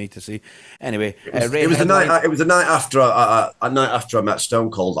ultimate for me to see. Anyway, it was the night after I met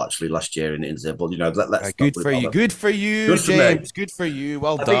Stone Cold actually last year in India. But let's good for you, James. Good for you.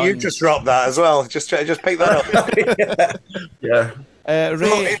 Well done. I think you just dropped that as well. Just pick that up. Yeah.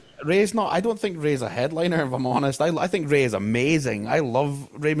 Rey's not. I don't think Rey's a headliner. If I'm honest, I think Rey is amazing. I love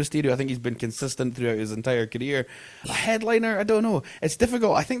Rey Mysterio. I think he's been consistent throughout his entire career. A headliner, I don't know. It's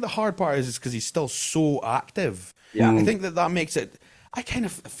difficult. I think the hard part is because he's still so active. Yeah, I think that makes it. I kind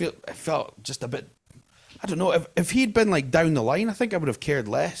of felt just a bit. I don't know if he'd been like down the line. I think I would have cared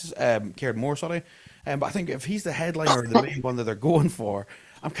more. Sorry, but I think if he's the headliner, the main one that they're going for,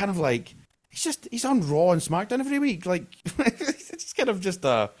 I'm kind of like. He's on Raw and SmackDown every week. Like, it's kind of just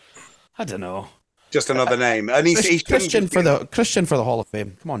I don't know. Just another name, and Christian for the Hall of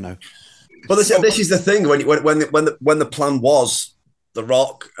Fame. Come on now. Well, this is the thing when the plan was The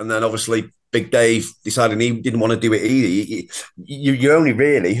Rock, and then obviously Big Dave decided he didn't want to do it either. You only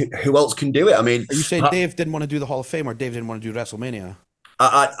really who else can do it? I mean, are you saying Dave didn't want to do the Hall of Fame, or Dave didn't want to do WrestleMania?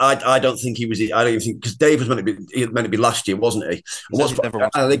 I don't think he was. I don't even think because Dave was meant to be last year, wasn't he?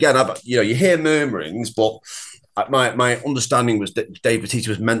 And again, you hear murmurings, but my understanding was that Dave Bautista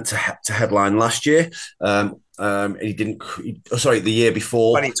was meant to headline last year. He didn't. The year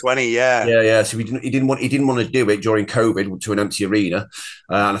before, 2020. Yeah. So he didn't want to do it during COVID to an empty arena,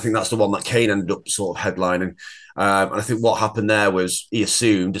 and I think that's the one that Kane ended up sort of headlining. And I think what happened there was he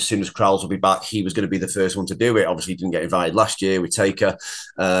assumed as soon as Kralls will be back, he was going to be the first one to do it. Obviously, he didn't get invited last year with Taker,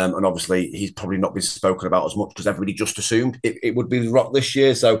 and obviously he's probably not been spoken about as much because everybody just assumed it would be The Rock this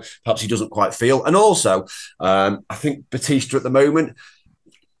year. So perhaps he doesn't quite feel. And also, I think Batista at the moment,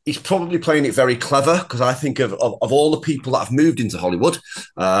 he's probably playing it very clever because I think of all the people that have moved into Hollywood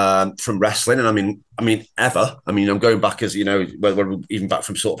from wrestling, and I mean ever. I mean, I'm going back as we're even back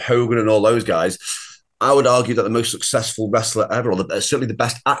from sort of Hogan and all those guys. I would argue that the most successful wrestler ever, or certainly the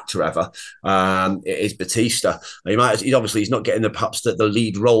best actor ever, is Batista. He's not getting perhaps the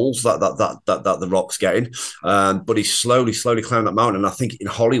lead roles that The Rock's getting, but he's slowly climbing that mountain. And I think in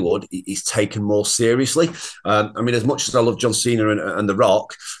Hollywood, he's taken more seriously. As much as I love John Cena and The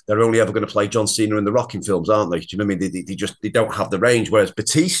Rock, they're only ever going to play John Cena and The Rock in films, aren't they? Do you know what I mean? They don't have the range. Whereas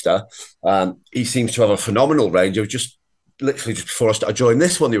Batista, he seems to have a phenomenal range. It was just literally just before I started joining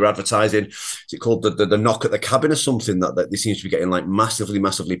this one, they were advertising, is it called the Knock at the Cabin or something that they seem to be getting like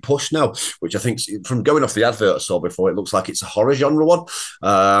massively pushed now, which I think from going off the advert I saw before, it looks like it's a horror genre one.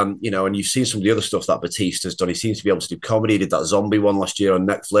 And you've seen some of the other stuff that Batista's done. He seems to be able to do comedy. He did that zombie one last year on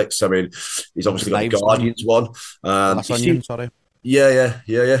Netflix. I mean, he's obviously got the Guardians one. Sorry.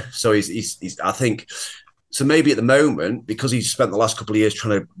 Yeah. So he's I think, so maybe at the moment, because he's spent the last couple of years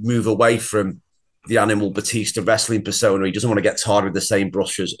trying to move away from the animal Batista wrestling persona, he doesn't want to get tarred with the same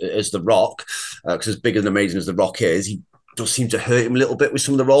brush as The Rock, because as big and amazing as The Rock is, he does seem to hurt him a little bit with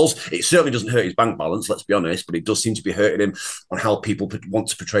some of the roles. It certainly doesn't hurt his bank balance, let's be honest, but it does seem to be hurting him on how people want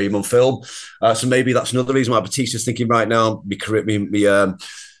to portray him on film. So maybe that's another reason why Batista's thinking right now, my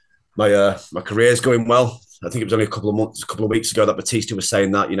career's going well. I think it was only a couple of weeks ago that Batista was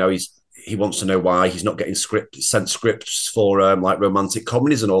saying that, he wants to know why he's not getting sent scripts for like romantic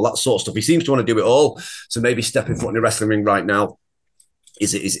comedies and all that sort of stuff. He seems to want to do it all. So maybe stepping foot in the wrestling ring right now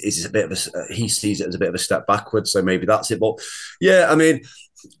is a bit of he sees it as a bit of a step backwards. So maybe that's it. But yeah, I mean,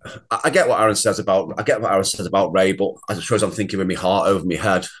 I get what Aaron says about Ray, but I suppose I'm thinking with my heart over my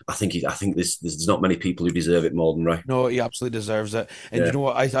head. I think there's not many people who deserve it more than Ray. No, he absolutely deserves it. And you know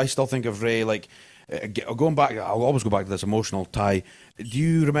what? I still think of Ray like. Going back, I'll always go back to this emotional tie. Do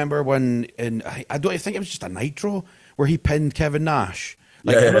you remember when I don't think it was just a Nitro where he pinned Kevin Nash?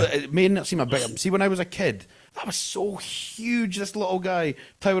 It may not seem a big. See, when I was a kid, that was so huge. This little guy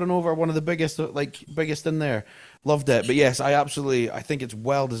towering over one of the biggest in there. Loved it. But yes, I think it's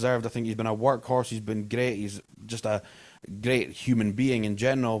well deserved. I think he's been a workhorse. He's been great. He's just a great human being in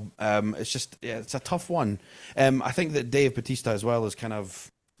general. It's a tough one. I think that Dave Bautista as well is kind of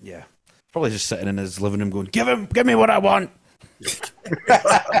probably just sitting in his living room going, give me what I want. Give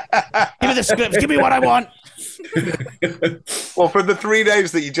me the scripts. Give me what I want. Well, from the three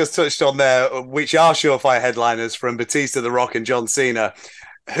names that you just touched on there, which are surefire headliners from Batista, The Rock, and John Cena,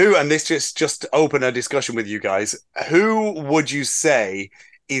 and this just open a discussion with you guys, who would you say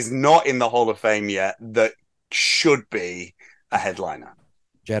is not in the Hall of Fame yet that should be a headliner?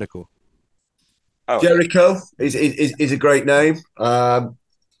 Jericho. Oh. Jericho is a great name.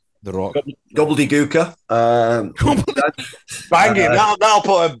 The Rock. Gobbledygooker. Banging. That'll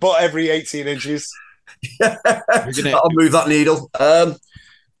put a butt every 18 inches. I'll move that needle. I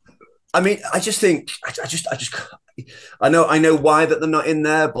just think I know why that they're not in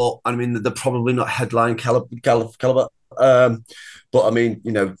there, but I mean they're probably not headline caliber. But I mean,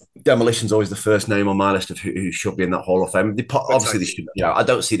 Demolition's always the first name on my list of who should be in that Hall of Fame. Obviously, they should. I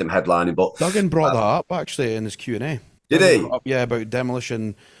don't see them headlining, but Duggan brought that up actually in his Q&A. Did he? Yeah, about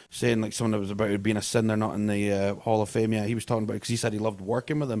Demolition, saying like something that was about it being a sin they're not in the Hall of Fame. Yeah, he was talking about it because he said he loved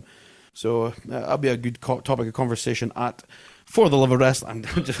working with them. So that'll be a good topic of conversation for the love of wrestling.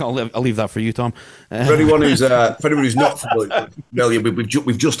 I'll leave that for you, Tom. For anyone who's not familiar,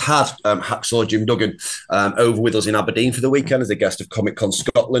 we've just had Hacksaw Jim Duggan over with us in Aberdeen for the weekend as a guest of Comic Con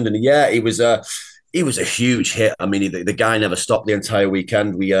Scotland, and he was a huge hit. I mean, the guy never stopped the entire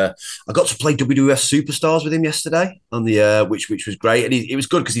weekend. I got to play WWF Superstars with him yesterday on the which was great, and it was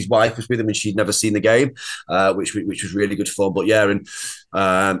good because his wife was with him and she'd never seen the game, which was really good fun. But yeah, and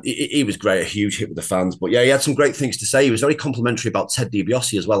He was great, a huge hit with the fans. But yeah, he had some great things to say. He was very complimentary about Ted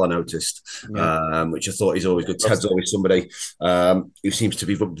DiBiase as well, I noticed, which I thought is always good. Ted's always somebody who seems to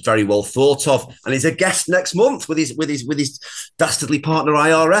be very well thought of, and he's a guest next month with his dastardly partner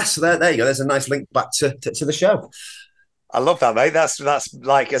IRS. So there you go. There's a nice link back to the show. I love that, mate. That's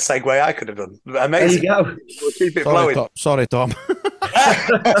like a segue I could have done. Amazing. There you go. We'll keep it flowing. Sorry, Tom.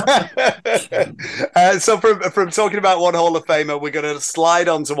 So from talking about one Hall of Famer, we're going to slide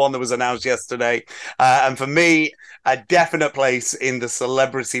on to one that was announced yesterday. And for me, a definite place in the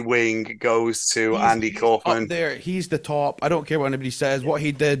celebrity wing goes to Andy Kaufman. Up there, he's the top. I don't care what anybody says. What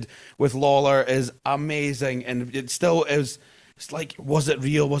he did with Lawler is amazing, and it still is. It's like, was it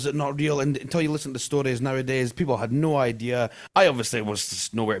real? Was it not real? And until you listen to stories nowadays, people had no idea. I obviously was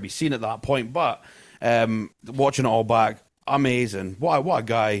just nowhere to be seen at that point, but watching it all back, amazing. What a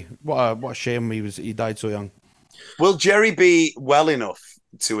guy. What a shame he died so young. Will Jerry be well enough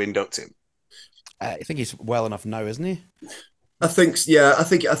to induct him? I think he's well enough now, isn't he? I think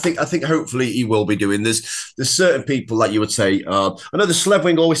hopefully he will be doing. There's certain people that you would say. I know the celeb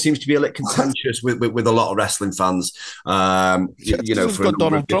wing always seems to be a little contentious with a lot of wrestling fans. You know, for got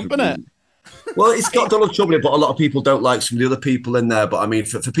Donald Trump in it. Well, it's got Donald Trump in it, but a lot of people don't like some of the other people in there. But I mean,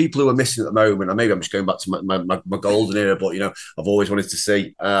 for people who are missing at the moment, and maybe I'm just going back to my golden era, but you know, I've always wanted to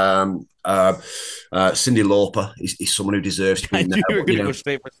see Cyndi Lauper is someone who deserves to be in there. You're going to go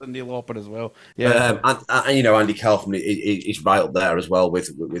straight for Cyndi Lauper as well. Yeah, and you know, Andy Kaufman is right up there as well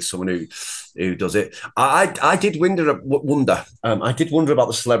with someone who does it. I did wonder. I did wonder about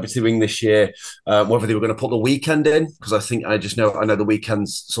the celebrity ring this year, whether they were going to put the Weeknd in, because I know the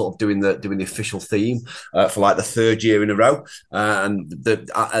Weeknd's sort of doing the official theme for like the third year in a row,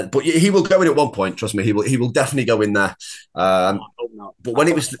 but he will go in at one point. Trust me, he will definitely go in there. But when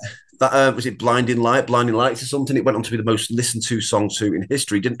it was that was it Blinding Lights or something, it went on to be the most listened to song in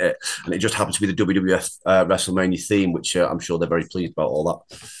history, didn't it? And it just happened to be the WWF WrestleMania theme, which I'm sure they're very pleased about all that.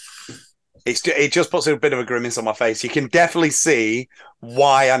 It just puts a bit of a grimace on my face. You can definitely see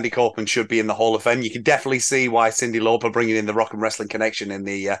why Andy Kaufman should be in the Hall of Fame. You can definitely see why Cyndi Lauper bringing in the Rock and Wrestling Connection in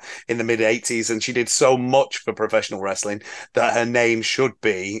the mid '80s, and she did so much for professional wrestling that her name should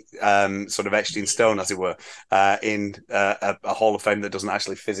be sort of etched in stone, as it were, in a Hall of Fame that doesn't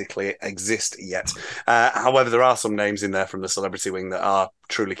actually physically exist yet. However, there are some names in there from the celebrity wing that are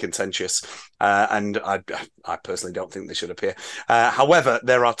truly contentious, and I personally don't think they should appear. However,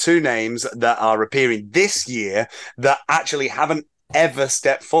 there are two names that are appearing this year that actually haven't ever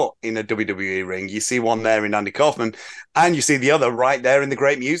stepped foot in a WWE ring. You see one there in Andy Kaufman, and you see the other right there in the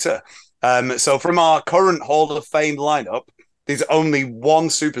Great Muta. So from our current Hall of Fame lineup, there's only one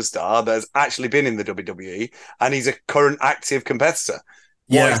superstar that's actually been in the WWE, and he's a current active competitor.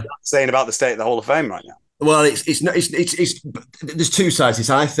 What is that saying about the state of the Hall of Fame right now? Well, it's there's two sides to this.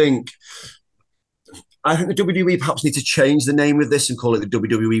 I think the WWE perhaps need to change the name of this and call it the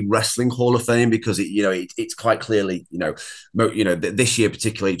WWE Wrestling Hall of Fame, because it's quite clearly, this year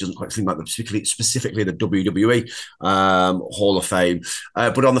particularly, it doesn't quite seem like specifically the WWE Hall of Fame.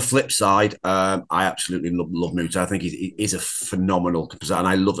 But on the flip side, I absolutely love Muta. I think he's a phenomenal composer, and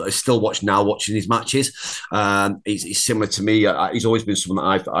I still watching his matches. He's similar to me. He's always been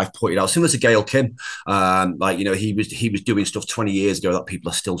someone that I've pointed out, similar to Gail Kim. He was doing stuff 20 years ago that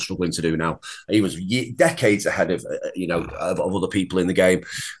people are still struggling to do now. He was decades ahead of other people in the game,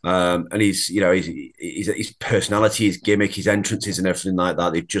 and his personality, his gimmick, his entrances, and everything like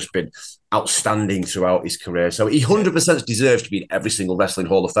that, they've just been outstanding throughout his career. So he 100% deserves to be in every single Wrestling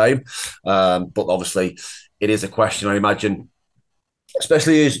Hall of Fame. But obviously, it is a question. I imagine,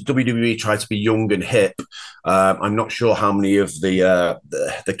 especially as WWE try to be young and hip, I'm not sure how many of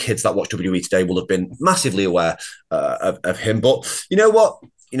the kids that watch WWE today will have been massively aware of him. But you know what?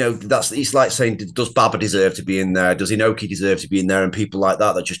 It's like saying, does Baba deserve to be in there? Does Inoki deserve to be in there? And people like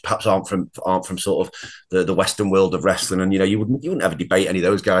that just perhaps aren't from sort of the Western world of wrestling. And you wouldn't ever debate any of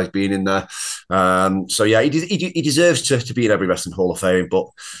those guys being in there. So yeah, he deserves to be in every Wrestling Hall of Fame. But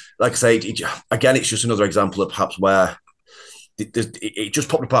like I say, again, it's just another example of perhaps where it just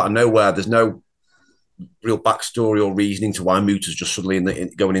popped up out of nowhere. There's no real backstory or reasoning to why Muta's just suddenly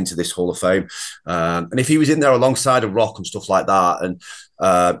going into this Hall of Fame. And if he was in there alongside a Rock and stuff like that, and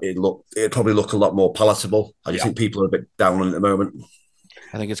it'd probably look a lot more palatable. I just think people are a bit down on it at the moment.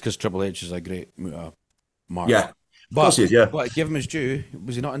 I think it's because Triple H is a great mark. Yeah, but he is, yeah. But give him his due.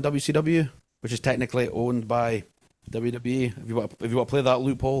 Was he not in WCW, which is technically owned by WWE? If you want to play that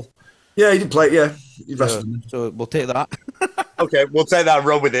loophole. Yeah, he did play. Yeah, so we'll take that. Okay, we'll take that,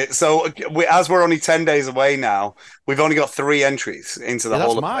 run with it. So, as we're only 10 days away now, we've only got 3 entries into the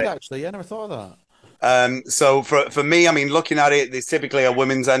Hall of Fame. That's mad, actually. I never thought of that. So for me, I mean, looking at it, there's typically a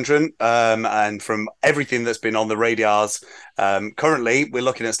women's entrant, and from everything that's been on the radars, currently we're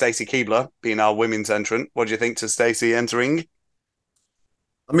looking at Stacy Keibler being our women's entrant. What do you think to Stacy entering?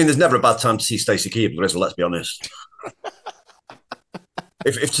 I mean, there's never a bad time to see Stacey Keibler, is there? Let's be honest.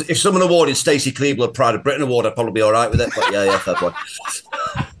 If someone awarded Stacey Keibler Pride of Britain award, I'd probably be all right with it. But yeah, fair play.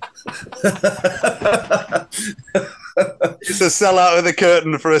 It's a sellout of the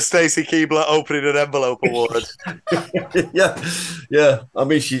curtain for a Stacey Keibler opening an envelope award. yeah. I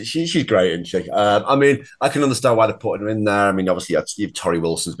mean, she's great, isn't she? I mean, I can understand why they're putting her in there. I mean, obviously, Tori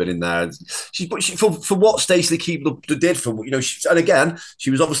Wilson's been in there. For what Stacey Keibler did and again,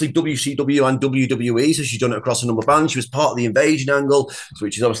 she was obviously WCW and WWE, so she's done it across a number of bands. She was part of the Invasion angle,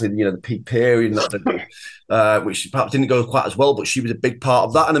 which is obviously the peak period, which perhaps didn't go quite as well, but she was a big part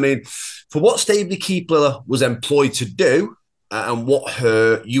of that. And I mean, for what Stacey Keibler was employed to do and what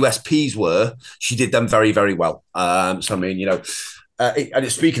her USPs were, she did them very, very well. So, I mean,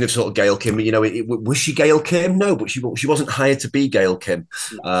 and speaking of sort of Gail Kim, was she Gail Kim? No, but she wasn't hired to be Gail Kim.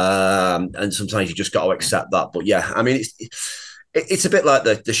 And sometimes you just got to accept that. But yeah, I mean, it's a bit like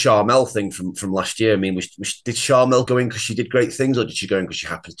the Charmel thing from last year. I mean, did Charmel go in because she did great things, or did she go in because she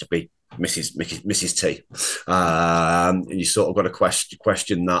happens to be Mrs. T? And you sort of got to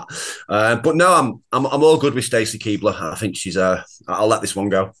question that. But no, I'm all good with Stacey Keibler. I think she's. I'll let this one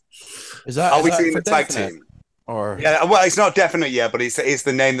go. Are we seeing the tag team? Or yeah, well, it's not definite yet, but it's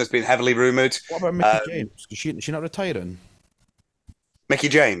the name that's been heavily rumored. What about Mickey James? Is she not retiring? Mickey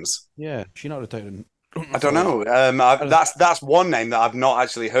James? Yeah, she's not retiring. I don't know. That's one name that I've not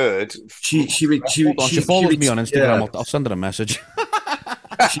actually heard. She follows me on Instagram. Yeah. I'll send her a message.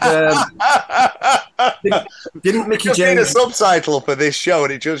 Didn't Mickey James need a subtitle for this show,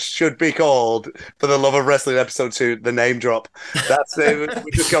 and it just should be called "For the Love of Wrestling" episode 2, the name drop. That's it.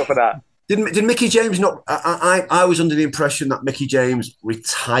 We just go for that. Did Mickey James not? I was under the impression that Mickey James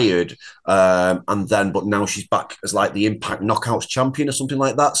retired, but now she's back as like the Impact Knockouts champion or something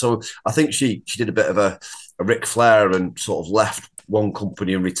like that. So I think she did a bit of a Ric Flair and sort of left one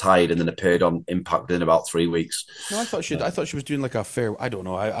company and retired, and then appeared on Impact in about 3 weeks. No, I thought she was doing like a fair. I don't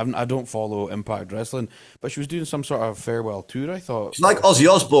know. I don't follow Impact Wrestling, but she was doing some sort of farewell tour. I thought she's like Ozzy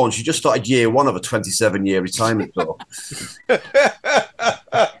Osbourne. She just started year one of a 27-year retirement tour.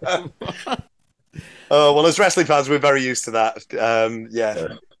 Oh, well, as wrestling fans, we're very used to that.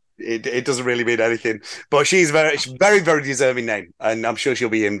 Yeah. It doesn't really mean anything, but she's very, very deserving name, and I'm sure she'll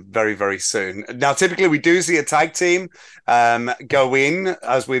be in very, very soon. Now, typically, we do see a tag team go in,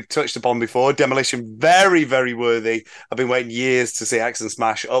 as we've touched upon before. Demolition, very, very worthy. I've been waiting years to see Axe and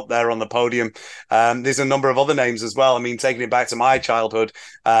Smash up there on the podium. There's a number of other names as well. I mean, taking it back to my childhood,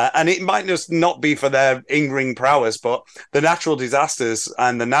 and it might just not be for their in-ring prowess, but the Natural Disasters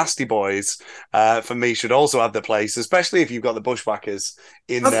and the Nasty Boys, for me, should also have the place, especially if you've got the Bushwhackers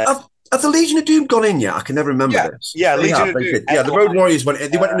in there. Have the Legion of Doom gone in yet? I can never remember this. Yeah, Legion of Doom. Yeah, the Road Warriors went in.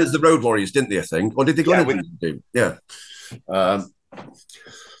 They went in as the Road Warriors, didn't they, I think? Or did they go in with Legion of Doom? Yeah.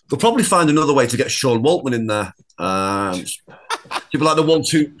 They'll probably find another way to get Sean Waltman in there. People like the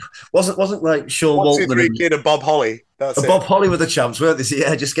 1-2. Wasn't like Sean Waltman and Bob Holly. That's Bob Holly were the champs, weren't they? So,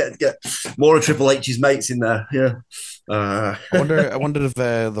 yeah, just get more of Triple H's mates in there. Yeah. I wonder if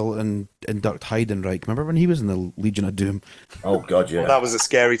they'll induct Heidenreich. Remember when he was in the Legion of Doom? Oh God, yeah. Well, that was a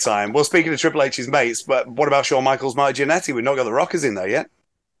scary time. Well, speaking of Triple H's mates, but what about Shawn Michaels, Marty Jannetty? We've not got the Rockers in there yet.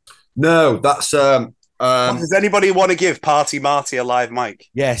 No, that's. Does anybody want to give Party Marty a live mic?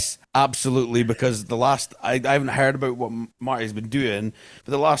 Yes, absolutely. Because I haven't heard about what Marty's been doing,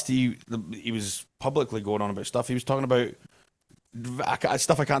 but the last he was publicly going on about stuff. He was talking about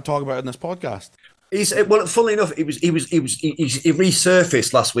stuff I can't talk about in this podcast. Funnily enough, he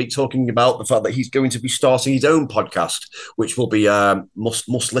resurfaced last week talking about the fact that he's going to be starting his own podcast, which will be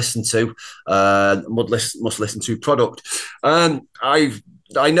must listen to product.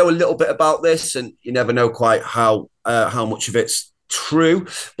 I know a little bit about this, and you never know quite how much of it's true,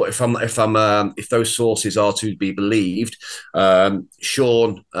 but if those sources are to be believed,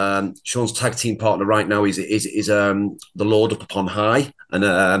 Sean's tag team partner right now is the Lord up upon high,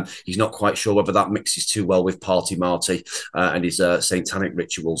 and he's not quite sure whether that mixes too well with Party Marty and his satanic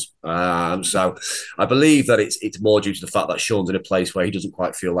rituals. So I believe that it's more due to the fact that Sean's in a place where he doesn't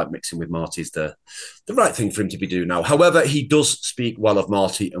quite feel like mixing with Marty's the right thing for him to be doing now. However, he does speak well of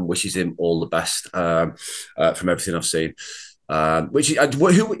Marty and wishes him all the best from everything I've seen. I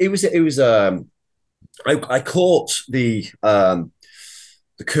caught the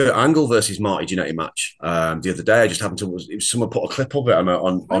the Kurt Angle versus Marty Jannetty match the other day. I just happened to someone put a clip of it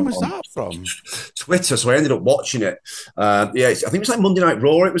When was that from? Twitter, so I ended up watching it. I think it was like Monday Night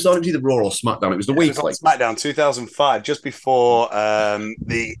Raw. It was on. It was either Raw or SmackDown. It was the week. It was on SmackDown 2005, just before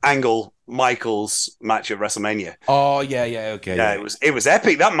the Angle Michaels match at WrestleMania. Oh yeah, okay. Yeah, it was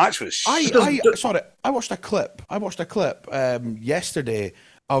epic. That match was. Sorry, I watched a clip. Yesterday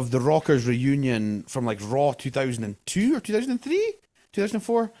of the Rockers reunion from like Raw 2002 or 2003,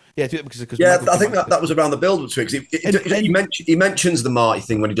 2004. Yeah, because I think that was around the build to it. Because he mentions the Marty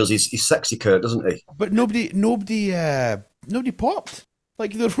thing when he does his sexy Kurt, doesn't he? But nobody popped.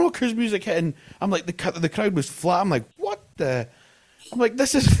 Like the Rockers music hitting, I'm like the crowd was flat. I'm like, what the? I'm like,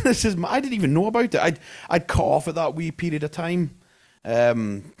 this is. I didn't even know about it. I'd cut off at that wee period of time.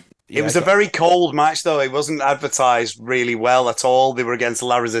 It was a very cold match, though. It wasn't advertised really well at all. They were against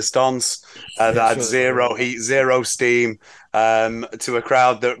La Resistance that had zero heat, zero steam, to a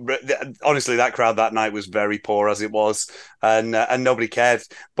crowd that honestly, that crowd that night was very poor as it was, and nobody cared.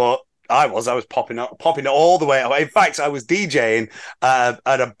 But I was popping it all the way. In fact, I was DJing at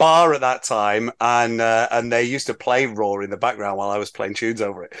a bar at that time, and they used to play Raw in the background while I was playing tunes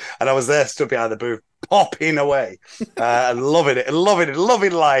over it, and I was there, stood behind the booth, popping away, and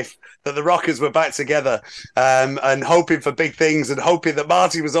loving life that the Rockers were back together, and hoping for big things, and hoping that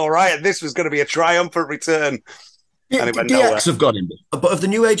Marty was all right, and this was going to be a triumphant return. And it went DX have gone in, but have the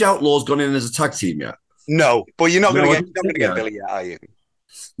New Age Outlaws gone in as a tag team yet? No, but you're not going to get Billy yet, are you?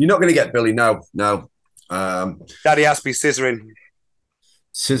 You're not going to get Billy, no. Daddy Aspie scissoring.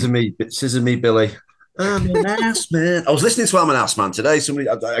 Scissor me, Billy. I'm an ass man. I was listening to I'm an ass man today. Somebody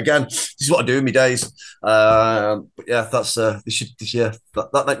again. This is what I do in my days. But yeah, that's that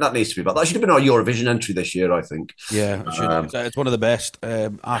needs to be back. That should have been our Eurovision entry this year, I think. Yeah, it should. It's one of the best.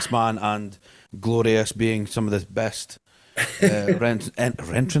 Ass man and Glorious being some of the best entrance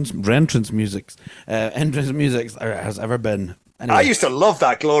music has ever been. Anyway. I used to love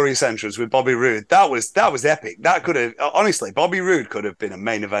that Glorious entrance with Bobby Roode. That was epic. That could have honestly, Bobby Roode could have been a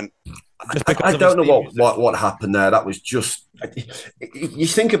main event. I don't know what happened there. That was just you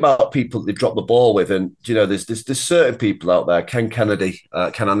think about people they dropped the ball with, and you know there's certain people out there. Ken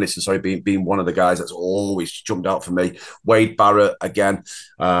Anderson, being one of the guys that's always jumped out for me. Wade Barrett again.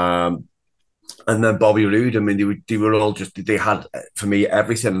 And then Bobby Roode. I mean, they were all just they had for me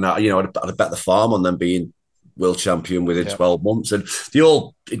everything. And I'd bet the farm on them being world champion within 12 months, and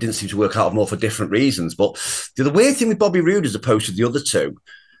it didn't seem to work out more for different reasons. But the weird thing with Bobby Roode, as opposed to the other two,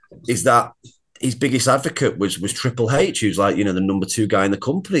 is that his biggest advocate was Triple H, who's like the number 2 guy in the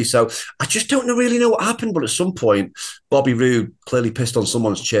company. So I just don't really know what happened. But at some point, Bobby Roode clearly pissed on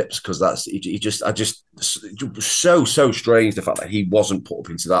someone's chips, because so strange the fact that he wasn't put up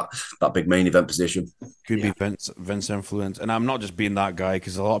into that big main event position. Could be Vince influence, and I'm not just being that guy,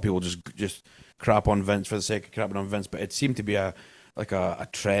 because a lot of people just crap on Vince for the sake of crapping on Vince, but it seemed to be a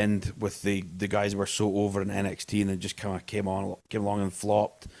trend with the guys who were so over in NXT and then just kind of came along and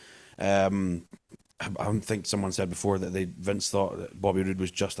flopped. I think someone said before that Vince thought that Bobby Roode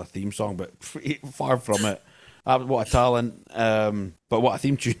was just a theme song, but far from it. What a talent, but what a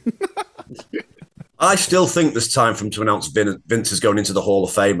theme tune. I still think there's time for him to announce Vince is going into the Hall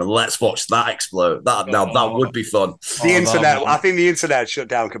of Fame, and let's watch that explode. That would be fun. I think the internet shut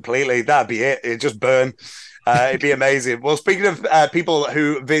down completely. That'd be it. It'd just burn. It'd be amazing. Well, speaking of people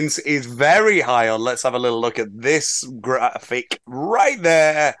who Vince is very high on, let's have a little look at this graphic right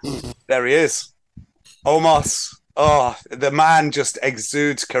there. There he is. Omos. Oh, the man just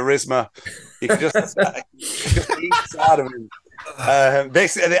exudes charisma. You can just eats out of him.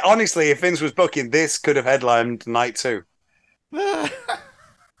 Honestly, if Vince was booking, this could have headlined night 2.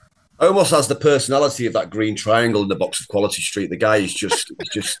 Almost has the personality of that green triangle in the box of Quality Street. The guy is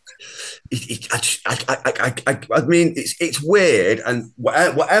I mean, it's weird, and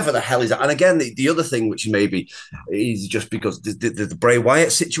whatever the hell is that. And again, the other thing, which maybe is just because the Bray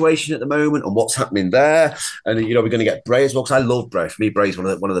Wyatt situation at the moment and what's happening there, and we're going to get Bray as well, because I love Bray. For me, Bray is one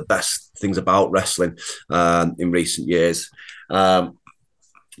of the best things about wrestling in recent years.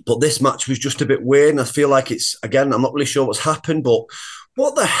 But this match was just a bit weird, and I feel like I'm not really sure what's happened, but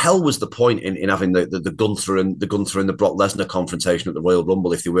what the hell was the point in having the Gunther and the Brock Lesnar confrontation at the Royal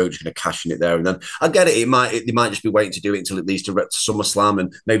Rumble if they were just going to cash in it there? And then I get it, they might just be waiting to do it until at least to SummerSlam,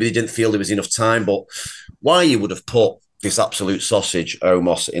 and maybe they didn't feel there was enough time. But why you would have put this absolute sausage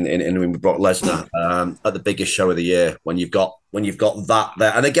Omos in with Brock Lesnar at the biggest show of the year when you've got that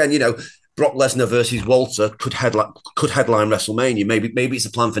there, and again, Brock Lesnar versus Walter could headline WrestleMania. Maybe it's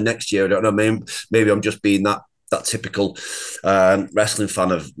a plan for next year. I don't know. Maybe I'm just being that typical wrestling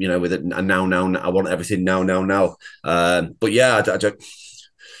fan of with it. And now I want everything now. But yeah, I don't.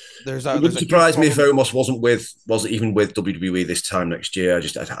 It wouldn't surprise me if Omos wasn't even with WWE this time next year.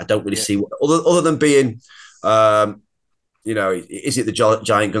 I don't really see other than being, is it the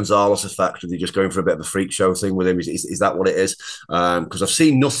Giant Gonzalez effect? Are they just going for a bit of a freak show thing with him? Is that what it is? Because I've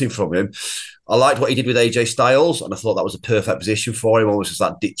seen nothing from him. I liked what he did with AJ Styles, and I thought that was a perfect position for him, almost as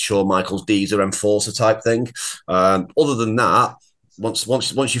that Shawn Michaels Deezer enforcer type thing. Other than that, once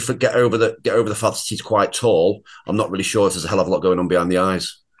you get over the fact that he's quite tall, I'm not really sure if there's a hell of a lot going on behind the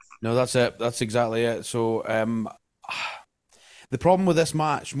eyes. No, that's it. That's exactly it. So the problem with this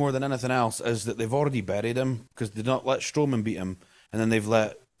match, more than anything else, is that they've already buried him because they did not let Strowman beat him, and then they've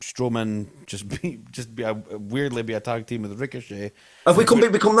let Strowman weirdly be a tag team with Ricochet. Have we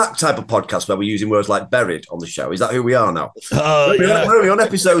become that type of podcast where we're using words like buried on the show? Is that who we are now? We're only on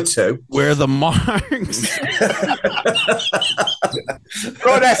episode 2. We're the marks.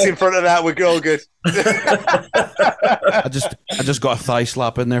 Throw an S in front of that, we're all good. I just got a thigh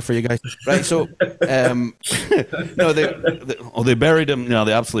slap in there for you guys. Right, so no, they buried him. No,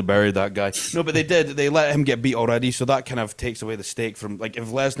 they absolutely buried that guy. No, but they let him get beat already, so that kind of takes away the stake from, like, if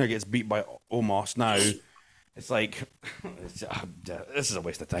Lesnar gets beat by Omos now, it's like this is a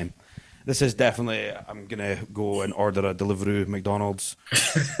waste of time. This is definitely, I'm gonna go and order a Deliveroo McDonald's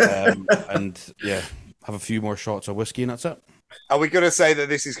and have a few more shots of whiskey, and that's it. Are we going to say that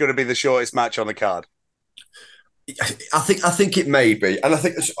this is going to be the shortest match on the card? I think it may be, and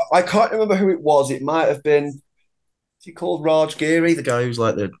I can't remember who it was. It might have been. Is he called Raj Giri, the guy who's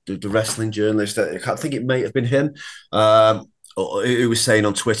like the wrestling journalist? I think it may have been him. Who was saying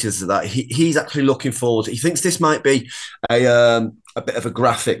on Twitter that he's actually looking forward. He thinks this might be a bit of a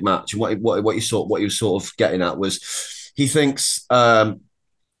graphic match, and what he was sort of getting at was he thinks.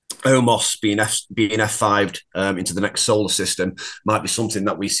 Omos being F5'd into the next solar system might be something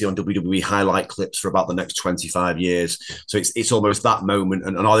that we see on WWE highlight clips for about the next 25 years. So it's almost that moment.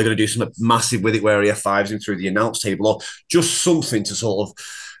 And are they going to do something massive with it where he F5s him through the announce table, or just something to sort of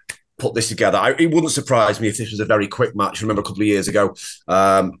put this together? It wouldn't surprise me if this was a very quick match. I remember a couple of years ago,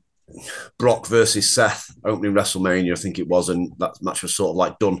 Brock versus Seth opening WrestleMania, I think it was, and that match was sort of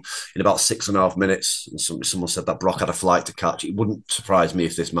like done in about 6.5 minutes. And someone said that Brock had a flight to catch. It wouldn't surprise me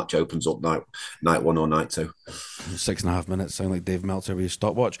if this match opens up night 1 or night 2. 6.5 minutes sound like Dave Meltzer with his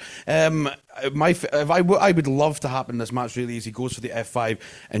stopwatch. I would love to happen in this match really is he goes for the F5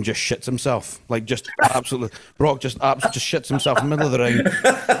 and just shits himself, like just absolutely. Brock just shits himself in the middle of the ring,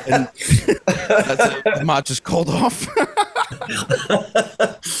 and the match is called off.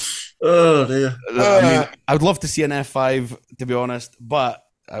 Oh dear. I mean, I would love to see an F5, to be honest, but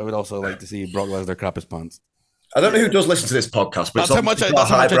I would also like to see Brock Lesnar crap his pants. I don't know who does listen to this podcast, but that's how much I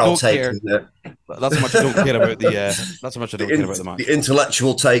don't care. That's how much I don't care about that's how much I don't care about the match. The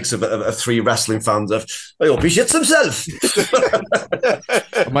intellectual takes of 3 wrestling fans of, I hope he shits himself.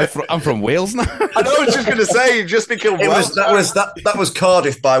 I'm from Wales now. I know. I was just going to say, you've just become Welsh. That was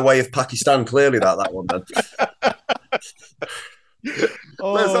Cardiff by way of Pakistan. Clearly, that one then.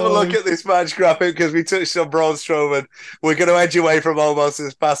 Let's have a look at this match graphic because we touched on Braun Strowman. We're going to edge away from Omos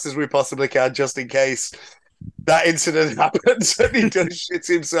as fast as we possibly can, just in case that incident happens and he does shit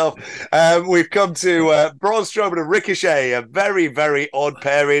himself. We've come to Braun Strowman and Ricochet, a very, very odd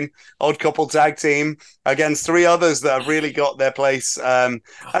pairing, odd couple tag team against 3 others that have really got their place. And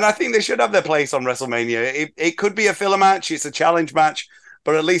I think they should have their place on WrestleMania. It could be a filler match. It's a challenge match.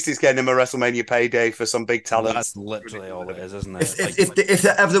 But at least he's getting him a WrestleMania payday for some big talent. That's literally all it is, isn't it? If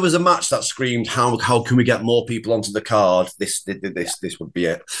ever there was a match that screamed, how can we get more people onto the card? This would be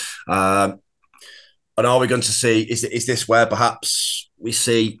it. And are we going to see? Is this where perhaps we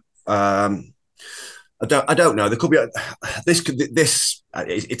see? I don't know. There could be it's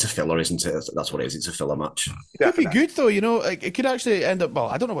a filler, isn't it? That's what it is. It's a filler match. It could be good though. It could actually end up. Well,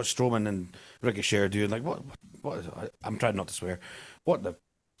 I don't know what Strowman and Ricochet are doing. Like what is it? I'm trying not to swear. What the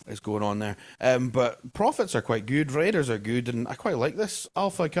is going on there? But Profits are quite good. Raiders are good, and I quite like this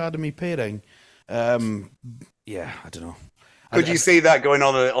Alpha Academy pairing. I don't know. Could you see that going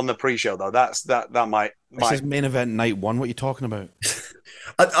on the pre-show though? That might. This is main event night 1. What are you talking about?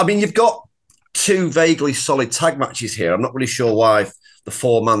 I mean, you've got 2 vaguely solid tag matches here. I'm not really sure why the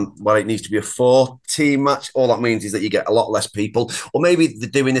 4-man, well, it needs to be a 4-team match. All that means is that you get a lot less people. Or maybe they're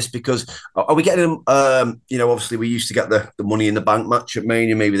doing this because, are we getting them, obviously we used to get the Money in the Bank match at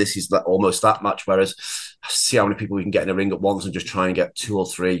Mania. Maybe this is almost that match, whereas see how many people we can get in a ring at once and just try and get 2 or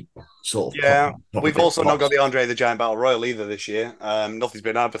 3 sort of. Yeah, we've also not got the Andre the Giant Battle Royal either this year. Nothing's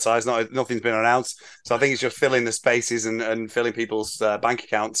been advertised, nothing's been announced. So I think it's just filling the spaces and filling people's bank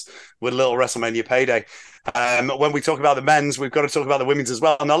accounts with a little WrestleMania payday. When we talk about the men's, we've got to talk about the women's as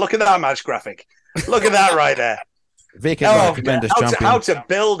well. Now look at that match graphic. Look at that right there. Vacant recommend as champion. How to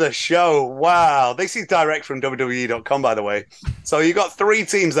build a show. Wow. This is direct from WWE.com, by the way. So you got 3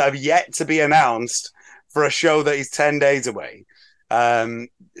 teams that have yet to be announced for a show that is 10 days away.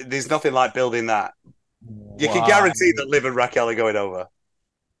 There's nothing like building that. You can guarantee that Liv and Raquel are going over.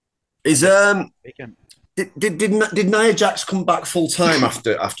 Is did Nia Jax come back full time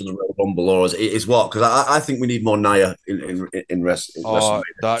after the Royal Rumble, or is what? Because I think we need more Nia in wrestling.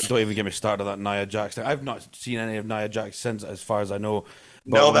 Don't even get me started on that Nia Jax thing. I've not seen any of Nia Jax since, as far as I know.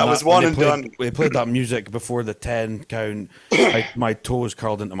 But no, that was one and done. We played that music before the 10 count. My toes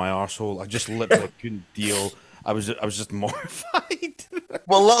curled into my arsehole. I just literally couldn't deal. I was just mortified.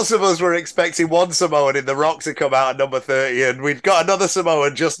 Well, lots of us were expecting one Samoan in The Rock to come out at number 30, and we'd got another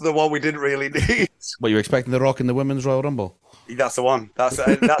Samoan, just the one we didn't really need. What, you were expecting The Rock in the Women's Royal Rumble? That's the one. That's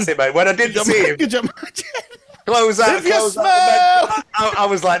it, mate. When I didn't see him, could you imagine? Close out. I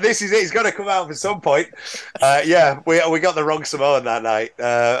was like, this is it. He's got to come out at some point. We got the wrong Samoan that night,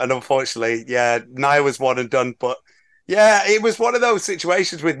 and unfortunately, Nia was one and done, but. Yeah, it was one of those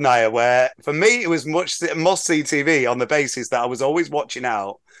situations with Nia where, for me, it was must-see TV on the basis that I was always watching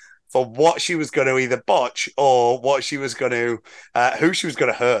out for what she was going to either botch or what she was going to, who she was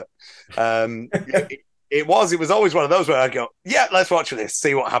going to hurt. It was always one of those where I'd go, yeah, let's watch this,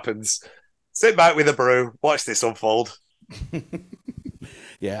 see what happens. Sit back with a brew, watch this unfold.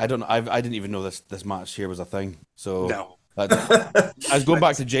 Yeah, I didn't even know this match here was a thing. So no. I was going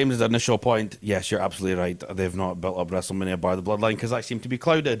back to James's initial point. Yes, you're absolutely right. They've not built up WrestleMania by the bloodline because that seemed to be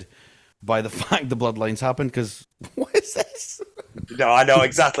clouded by the fact the bloodlines happened. Because what is this? No, I know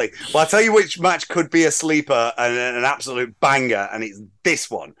exactly. Well, I'll tell you which match could be a sleeper and an absolute banger, and it's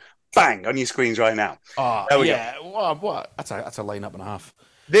this one. Bang on your screens right now. Oh, yeah. What? That's a lineup and a half.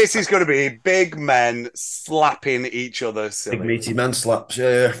 This is going to be big men slapping each other. Silly. Big meaty man slaps.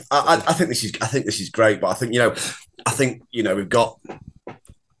 Yeah, I think this is great, but I think we've got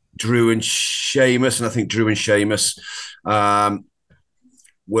Drew and Sheamus, and I think Drew and Sheamus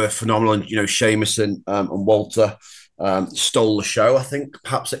were phenomenal. And Sheamus and Walter stole the show. I think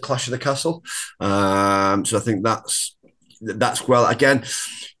perhaps at Clash of the Castle. So I think that's well. Again,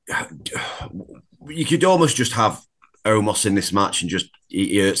 you could almost just have Omos in this match and just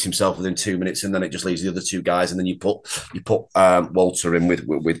he hurts himself within 2 minutes, and then it just leaves the other 2 guys, and then you put Walter in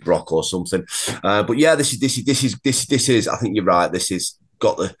with Brock or something. But yeah, this is. I think you're right. This has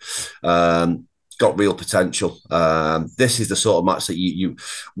got real potential. This is the sort of match that you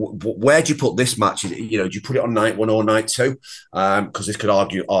where do you put this match? Do you put it on night 1 or night 2? Because this could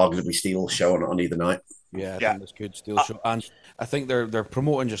arguably steal the show on either night. Yeah, I think this could steal the show. And I think they're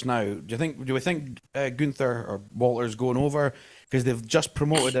promoting just now. Do we think Gunther or Walter's going over? Because they've just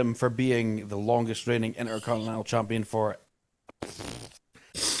promoted him for being the longest reigning Intercontinental Champion for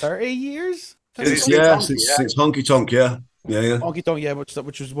 30 years? Since Honky Tonk, yeah. Honky Tonk, yeah,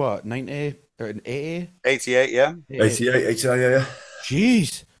 which was what, 90 or 80? 88, yeah. 88, yeah.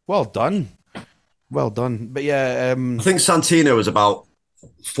 Jeez, well done. But yeah, I think Santino was about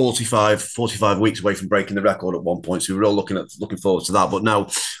 45 weeks away from breaking the record at one point, so we were all looking forward to that. But no,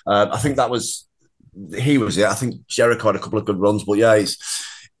 I think he was it. I think Jericho had a couple of good runs, but yeah,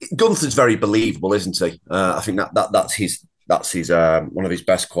 Gunther's very believable, isn't he? I think that's his one of his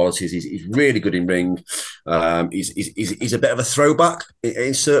best qualities. He's really good in ring. He's a bit of a throwback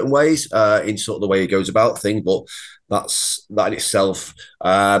in certain ways, in sort of the way he goes about things, but that in itself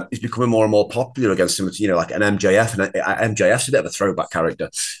is becoming more and more popular against him, like an MJF, and MJF's a bit of a throwback character.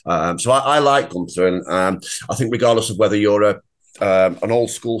 So I like Gunther, and I think regardless of whether you're an old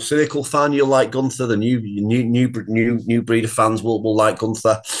school cynical fan, you'll like Gunther. The new breed of fans will like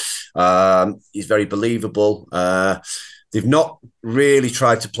Gunther. He's very believable. They've not really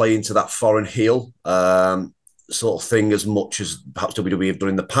tried to play into that foreign heel sort of thing as much as perhaps WWE have done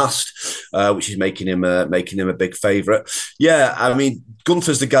in the past, which is making him a big favourite. Yeah, I mean,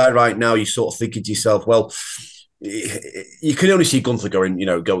 Gunther's the guy right now. You sort of thinking to yourself, well, you can only see Gunther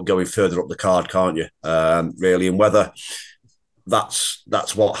going further up the card, can't you? Really, and whether that's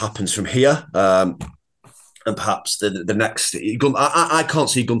what happens from here. And perhaps the next, I can't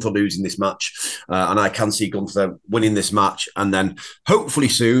see Gunther losing this match, and I can see Gunther winning this match, and then hopefully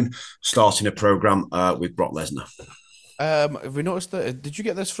soon starting a program with Brock Lesnar. Have we noticed that? Did you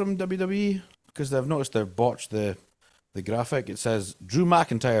get this from WWE? Because I've noticed they've botched the graphic. It says Drew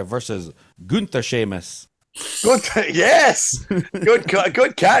McIntyre versus Gunther Sheamus. Good, yes,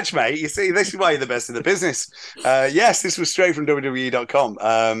 good catch, mate. You see, this is why you're the best in the business. Yes, this was straight from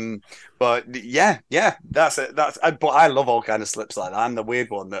WWE.com. But yeah, that's it. But I love all kind of slips like that. I'm the weird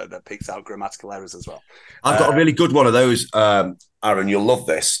one that picks out grammatical errors as well. I've got a really good one of those, Aaron. You'll love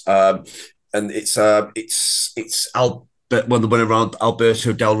this. it's Albert when they went around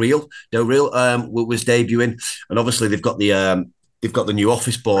Alberto Del Rio was debuting, and obviously they've got the new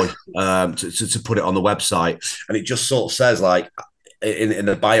office boy to put it on the website, and it just sort of says like in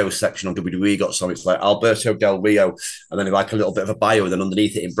the bio section on WWE got some, it's like Alberto Del Rio, and then like a little bit of a bio, and then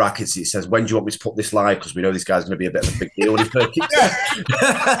underneath it in brackets it says, when do you want me to put this live, because we know this guy's going to be a bit of a big deal when he first kicks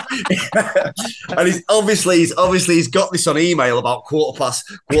and he's got this on email about quarter past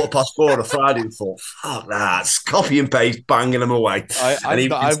 4 on a Friday, and thought, fuck that, copy and paste, banging them away.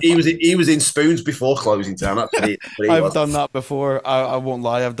 He was in spoons before closing time. I've done that before. I won't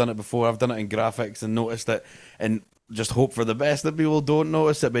lie, I've done it before. I've done it in graphics and noticed it, and just hope for the best that people don't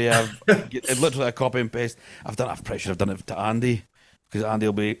notice it. But yeah, it's literally a copy and paste. I'm pretty sure I've done it to Andy, because Andy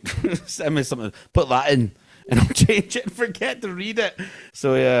will be send me something, put that in, and I'll change it and forget to read it.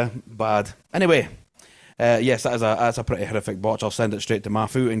 So yeah, bad. Anyway, yes, that's a pretty horrific botch. I'll send it straight to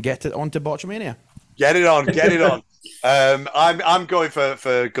Mafu and get it onto Botchamania. Get it on. I'm going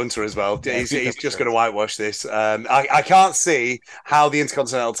for Gunter as well. He's just going to whitewash this. I can't see how the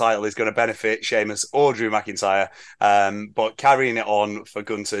Intercontinental title is going to benefit Sheamus or Drew McIntyre. But carrying it on for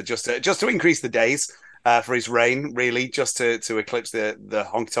Gunter just to increase the days for his reign, really, just to eclipse the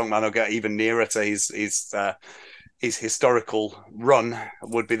Honky Tonk Man, or get even nearer to his historical run,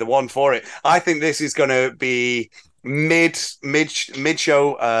 would be the one for it. I think this is going to be mid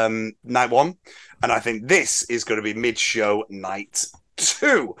show night 1. And I think this is going to be mid-show night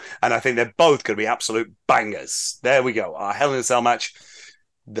 2. And I think they're both going to be absolute bangers. There we go. Our Hell in a Cell match.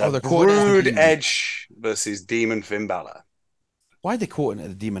 The Brood Edge versus Demon Finn Balor. Why are they quoting it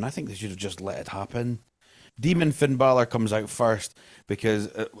the Demon? I think they should have just let it happen. Demon Finn Balor comes out first, because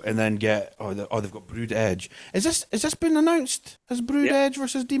and then they've got Brood Edge. Is this been announced as Brood Edge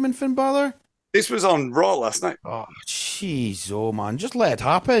versus Demon Finn Balor? This was on Raw last night. Oh, jeez, man. Just let it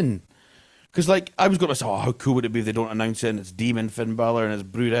happen. Because, like, I was going to say, how cool would it be if they don't announce it and it's Demon Finn Balor and it's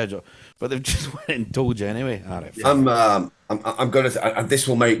Brood Edge? But they've just went and told you anyway. All right, I'm going to, and this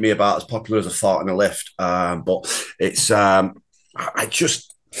will make me about as popular as a fart in a lift. But it's, I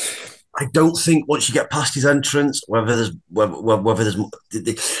don't think once you get past his entrance, whether there's,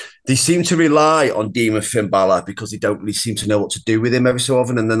 they seem to rely on Demon Finn Balor because they don't really seem to know what to do with him every so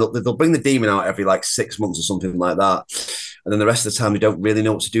often, and then they'll bring the Demon out every like 6 months or something like that. And then the rest of the time, they don't really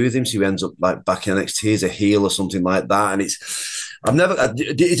know what to do with him. So he ends up like back in NXT as a heel or something like that. And it's a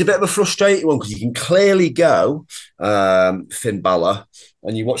bit of a frustrating one, because you can clearly go Finn Balor,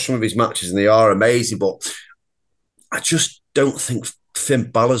 and you watch some of his matches and they are amazing. But I just don't think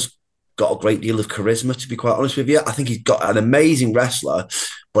Finn Balor's got a great deal of charisma, to be quite honest with you. I think he's got an amazing wrestler,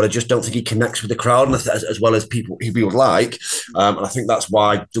 but I just don't think he connects with the crowd as well as people would like. And I think that's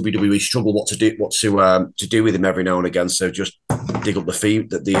why WWE struggle what to do with him every now and again. So just dig up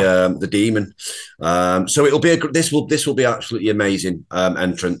the Demon. So it'll be this will be absolutely amazing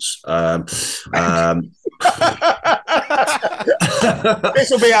entrance. This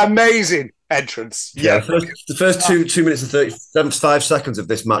will be amazing entrance. Yeah, the first 2 minutes and 35 seconds of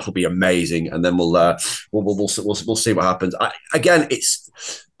this match will be amazing, and then we'll see what happens. Again, it's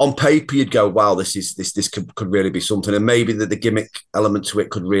on paper you'd go, wow, this could really be something, and maybe the gimmick element to it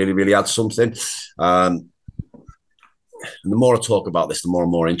could really add something. And the more I talk about this, the more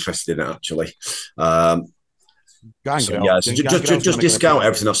I'm more interested in it, actually. Just discount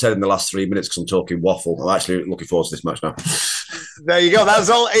everything I've said in the last 3 minutes because I'm talking waffle. I'm actually looking forward to this match now. There you go. That's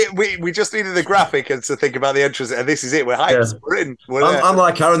all. We just needed the graphic and to think about the entrance, and this is it. We're hyped. Yeah. We're in. I'm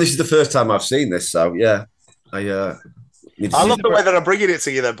like Aaron. This is the first time I've seen this, so yeah. I love the way that I'm bringing it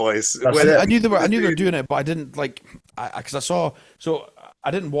to you, then, boys. I knew they were doing it, but I didn't because I saw. So I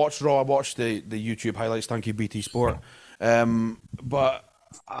didn't watch Raw. I watched the YouTube highlights. Thank you, BT Sport. But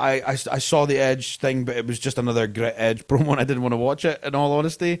I saw the Edge thing, but it was just another great Edge promo, and I didn't want to watch it. In all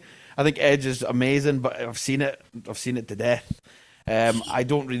honesty, I think Edge is amazing, but I've seen it to death. I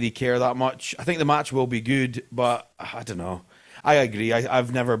don't really care that much. I think the match will be good, but I don't know. I agree.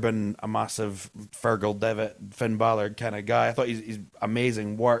 I've never been a massive Fergal Devitt, Finn Balor kind of guy. I thought he's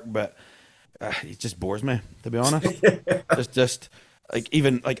amazing work, but he just bores me, to be honest. just like,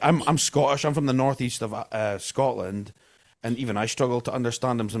 even like I'm Scottish. I'm from the northeast of Scotland, and even I struggle to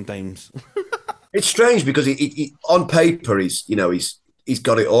understand him sometimes. It's strange because he on paper he's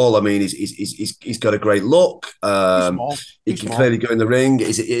got it all. I mean, he's got a great look. He can clearly go in the ring.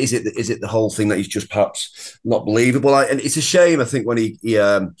 Is it the whole thing that he's just perhaps not believable? And it's a shame. I think when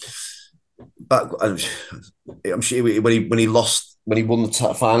I'm sure when he lost, when he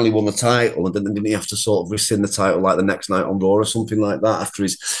finally won the title, and then didn't he have to sort of rescind the title like the next night on Raw or something like that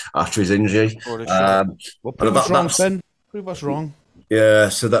after his injury? Well, prove us wrong, Finn. Prove us wrong. Yeah,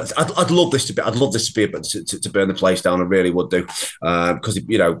 so that's I'd love this to be to burn the place down. I really would do because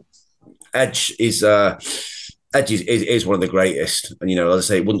Edge is Edge is one of the greatest, and as I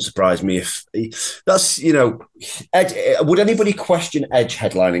say, it wouldn't surprise me if that's Edge. Would anybody question Edge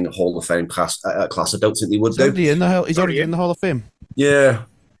headlining a Hall of Fame class? I don't think they would do. He's already in the Hall of Fame. Yeah,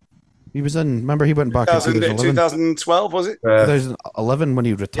 he was in. Remember, he went back in 2012, was it? 2011 when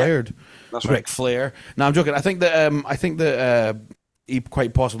he retired. Yeah, that's Ric Flair. No, I'm joking. I think that he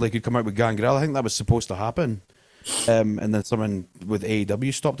quite possibly could come out with Gangrel. I think that was supposed to happen. And then someone with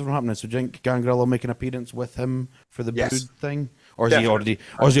AEW stopped it from happening. So do you think Gangrel will make an appearance with him for the Brood thing? Or has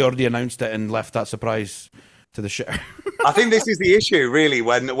he already announced it and left that surprise to the shitter? I think this is the issue, really,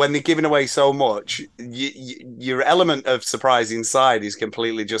 when they're giving away so much, your element of surprise inside is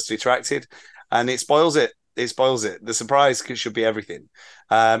completely just detracted, and it spoils it. It spoils it. The surprise should be everything.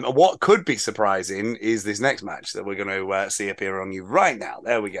 What could be surprising is this next match that we're going to see appear on you right now.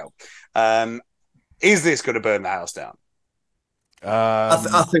 There we go. Is this going to burn the house down? I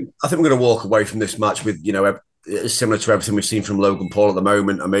think we're going to walk away from this match with similar to everything we've seen from Logan Paul at the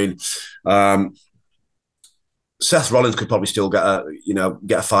moment. I mean, Seth Rollins could probably still get a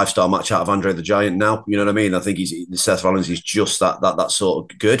 5-star match out of Andre the Giant now. You know what I mean? I think Seth Rollins is just that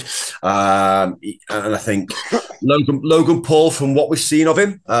sort of good, and I think Logan Paul, from what we've seen of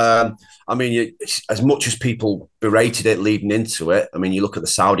him, I mean, as much as people berated it leading into it, I mean, you look at the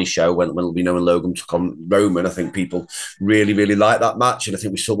Saudi show when Logan took on Roman. I think people really, really liked that match, and I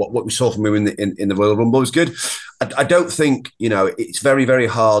think we saw what we saw from him in the Royal Rumble was good. I don't think it's very, very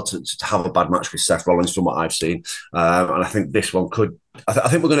hard to have a bad match with Seth Rollins from what I've seen, and I think this one could. I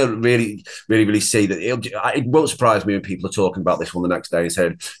think we're going to really, really, really see that it won't surprise me when people are talking about this one the next day and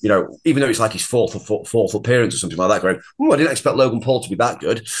saying, even though it's like his fourth appearance or something like that, going, I didn't expect Logan Paul to be that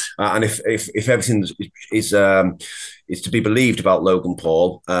good. And if everything is to be believed about Logan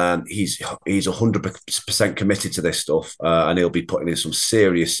Paul, he's 100% committed to this stuff, and he'll be putting in some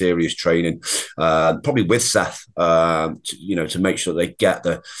serious training, probably with Seth, to make sure they get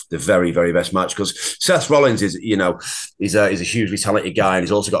the very, very best match, because Seth Rollins is a hugely talented guy, and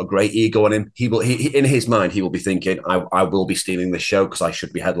he's also got a great ego on him. He in his mind, he will be thinking, I will be stealing this show because I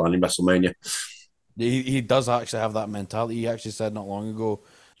should be headlining WrestleMania. He does actually have that mentality. He actually said not long ago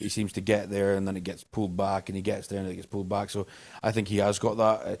he seems to get there and then it gets pulled back, and he gets there and it gets pulled back. So I think he has got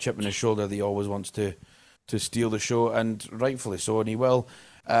that chip in his shoulder that he always wants to steal the show, and rightfully so, and he will.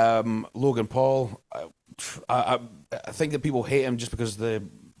 Logan Paul, I think that people hate him just because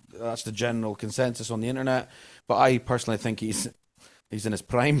that's the general consensus on the internet, but I personally think he's in his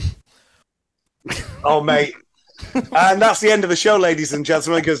prime. Oh, mate. And that's the end of the show, ladies and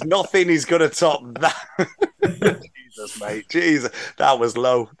gentlemen, because nothing is going to top that. Jesus, mate. Jesus. That was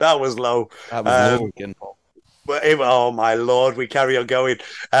low. That was low again, Paul. Oh, my Lord. We carry on going.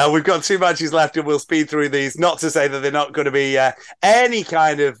 We've got 2 matches left, and we'll speed through these. Not to say that they're not going to be any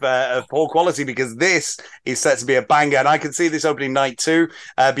kind of poor quality, because this is set to be a banger. And I can see this opening night too.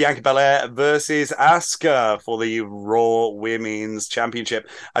 Bianca Belair versus Asuka for the Raw Women's Championship.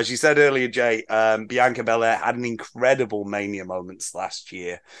 As you said earlier, Jay, Bianca Belair had an incredible Mania moments last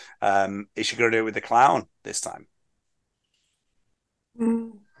year. Is she going to do it with the clown this time?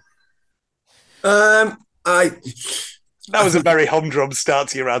 That was a very humdrum start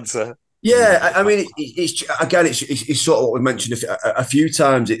to your answer. Yeah, I mean, it's sort of what we mentioned a few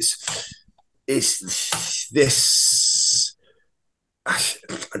times. It's this.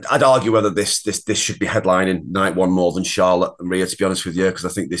 I'd argue whether this should be headlining night one more than Charlotte and Rhea, to be honest with you, because I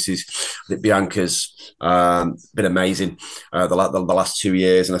think Bianca's been amazing the last 2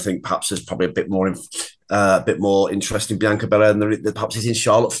 years, and I think perhaps there's probably a bit more interest in Bianca Belair than perhaps is in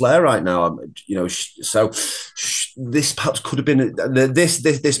Charlotte Flair right now. So this perhaps could have been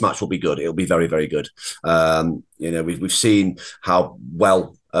this match will be good. It'll be very, very good. We've seen how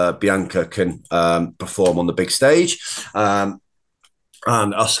well Bianca can perform on the big stage.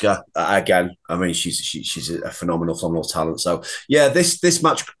 And Asuka, again, I mean, she's a phenomenal talent. So yeah, this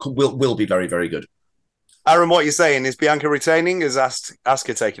match will be very, very good. Aaron, what you're saying is Bianca retaining? Is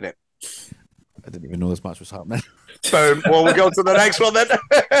Asuka taking it? I didn't even know this match was happening. Boom. Well, we'll go to the next one then.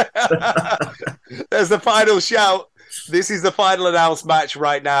 There's the final shout. This is the final announced match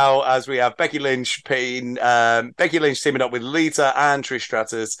right now, as we have Becky Lynch teaming up with Lita and Trish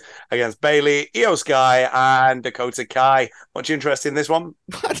Stratus against Bayley, Io Sky, and Dakota Kai. Much interest in this one?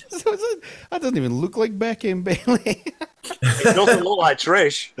 That doesn't even look like Becky and Bayley. It doesn't look like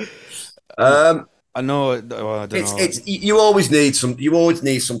Trish. I know. I don't know. You always need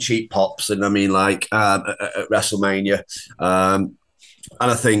some cheap pops, and I mean, like at WrestleMania, and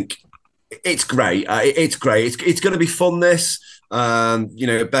I think it's great. It's great. It's going to be fun. This,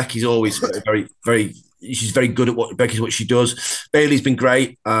 Becky's always very, very. She's very good at what she does. Bailey's been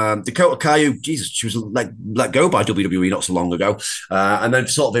great. Dakota Kai, Jesus, she was let go by WWE not so long ago, and then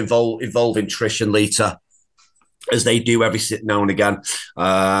sort of involving Trish and Lita, as they do every now and again.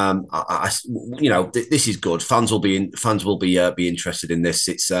 This is good. Fans will be interested in this.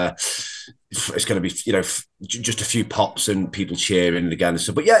 It's going to be just a few pops and people cheering again.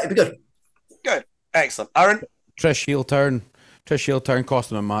 So, but yeah, it'd be good. Good, excellent. Aaron, Trish heel turn cost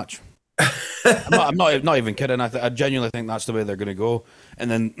them a match. I'm not even kidding. I genuinely think that's the way they're going to go. And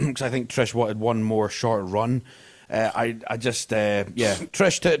then because I think Trish wanted one more short run. Trish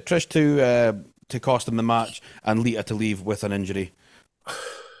to cost them the match, and Lita to leave with an injury.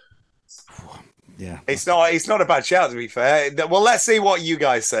 Yeah, it's not a bad shout, to be fair. Well, let's see what you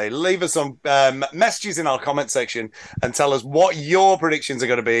guys say. Leave us some messages in our comment section and tell us what your predictions are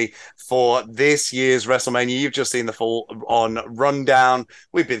going to be for this year's WrestleMania. You've just seen the full-on rundown.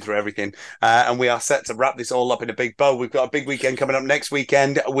 We've been through everything, and we are set to wrap this all up in a big bow. We've got a big weekend coming up next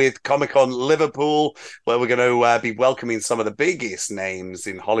weekend with Comic-Con Liverpool, where we're going to be welcoming some of the biggest names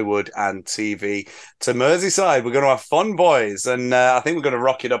in Hollywood and TV to Merseyside. We're going to have fun, boys, and I think we're going to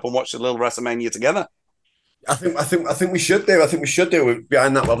rock it up and watch the little WrestleMania together. I think we should do.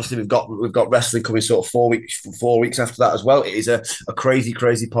 Behind that, obviously, we've got wrestling coming sort of 4 weeks after that as well. It is a crazy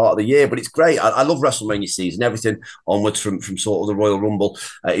part of the year, but it's great. I love WrestleMania season. Everything onwards from sort of the Royal Rumble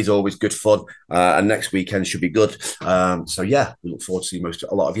is always good fun, and next weekend should be good. So yeah, we look forward to seeing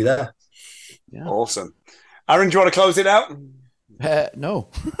a lot of you there. Yeah, awesome. Aaron, do you want to close it out? No.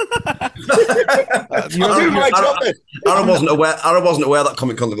 Aaron wasn't aware that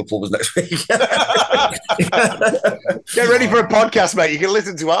Comic-Con Liverpool was next week. Get ready for a podcast, mate. You can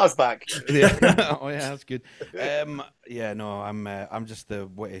listen to ours back. Yeah. Oh yeah, that's good. I'm just the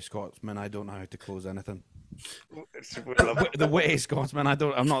witty Scotsman. I don't know how to close anything. The witty Scotsman.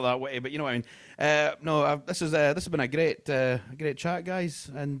 I'm not that witty, but you know what I mean. This has been a great chat, guys,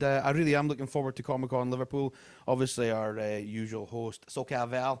 and I really am looking forward to Comic-Con Liverpool. Obviously, our usual host, SoCal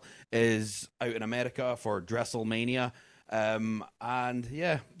Val, is out in America for WrestleMania, and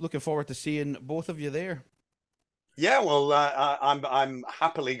yeah, looking forward to seeing both of you there. Yeah, well, I'm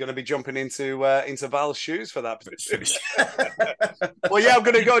happily going to be jumping into Val's shoes for that. Well, yeah, I'm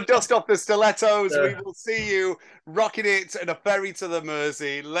going to go dust off the stilettos. Yeah. We will see you rocking it in a ferry to the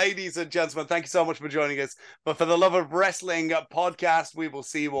Mersey. Ladies and gentlemen, thank you so much for joining us. But for the Love of Wrestling podcast, we will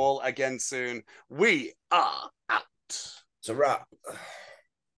see you all again soon. We are out. It's a wrap.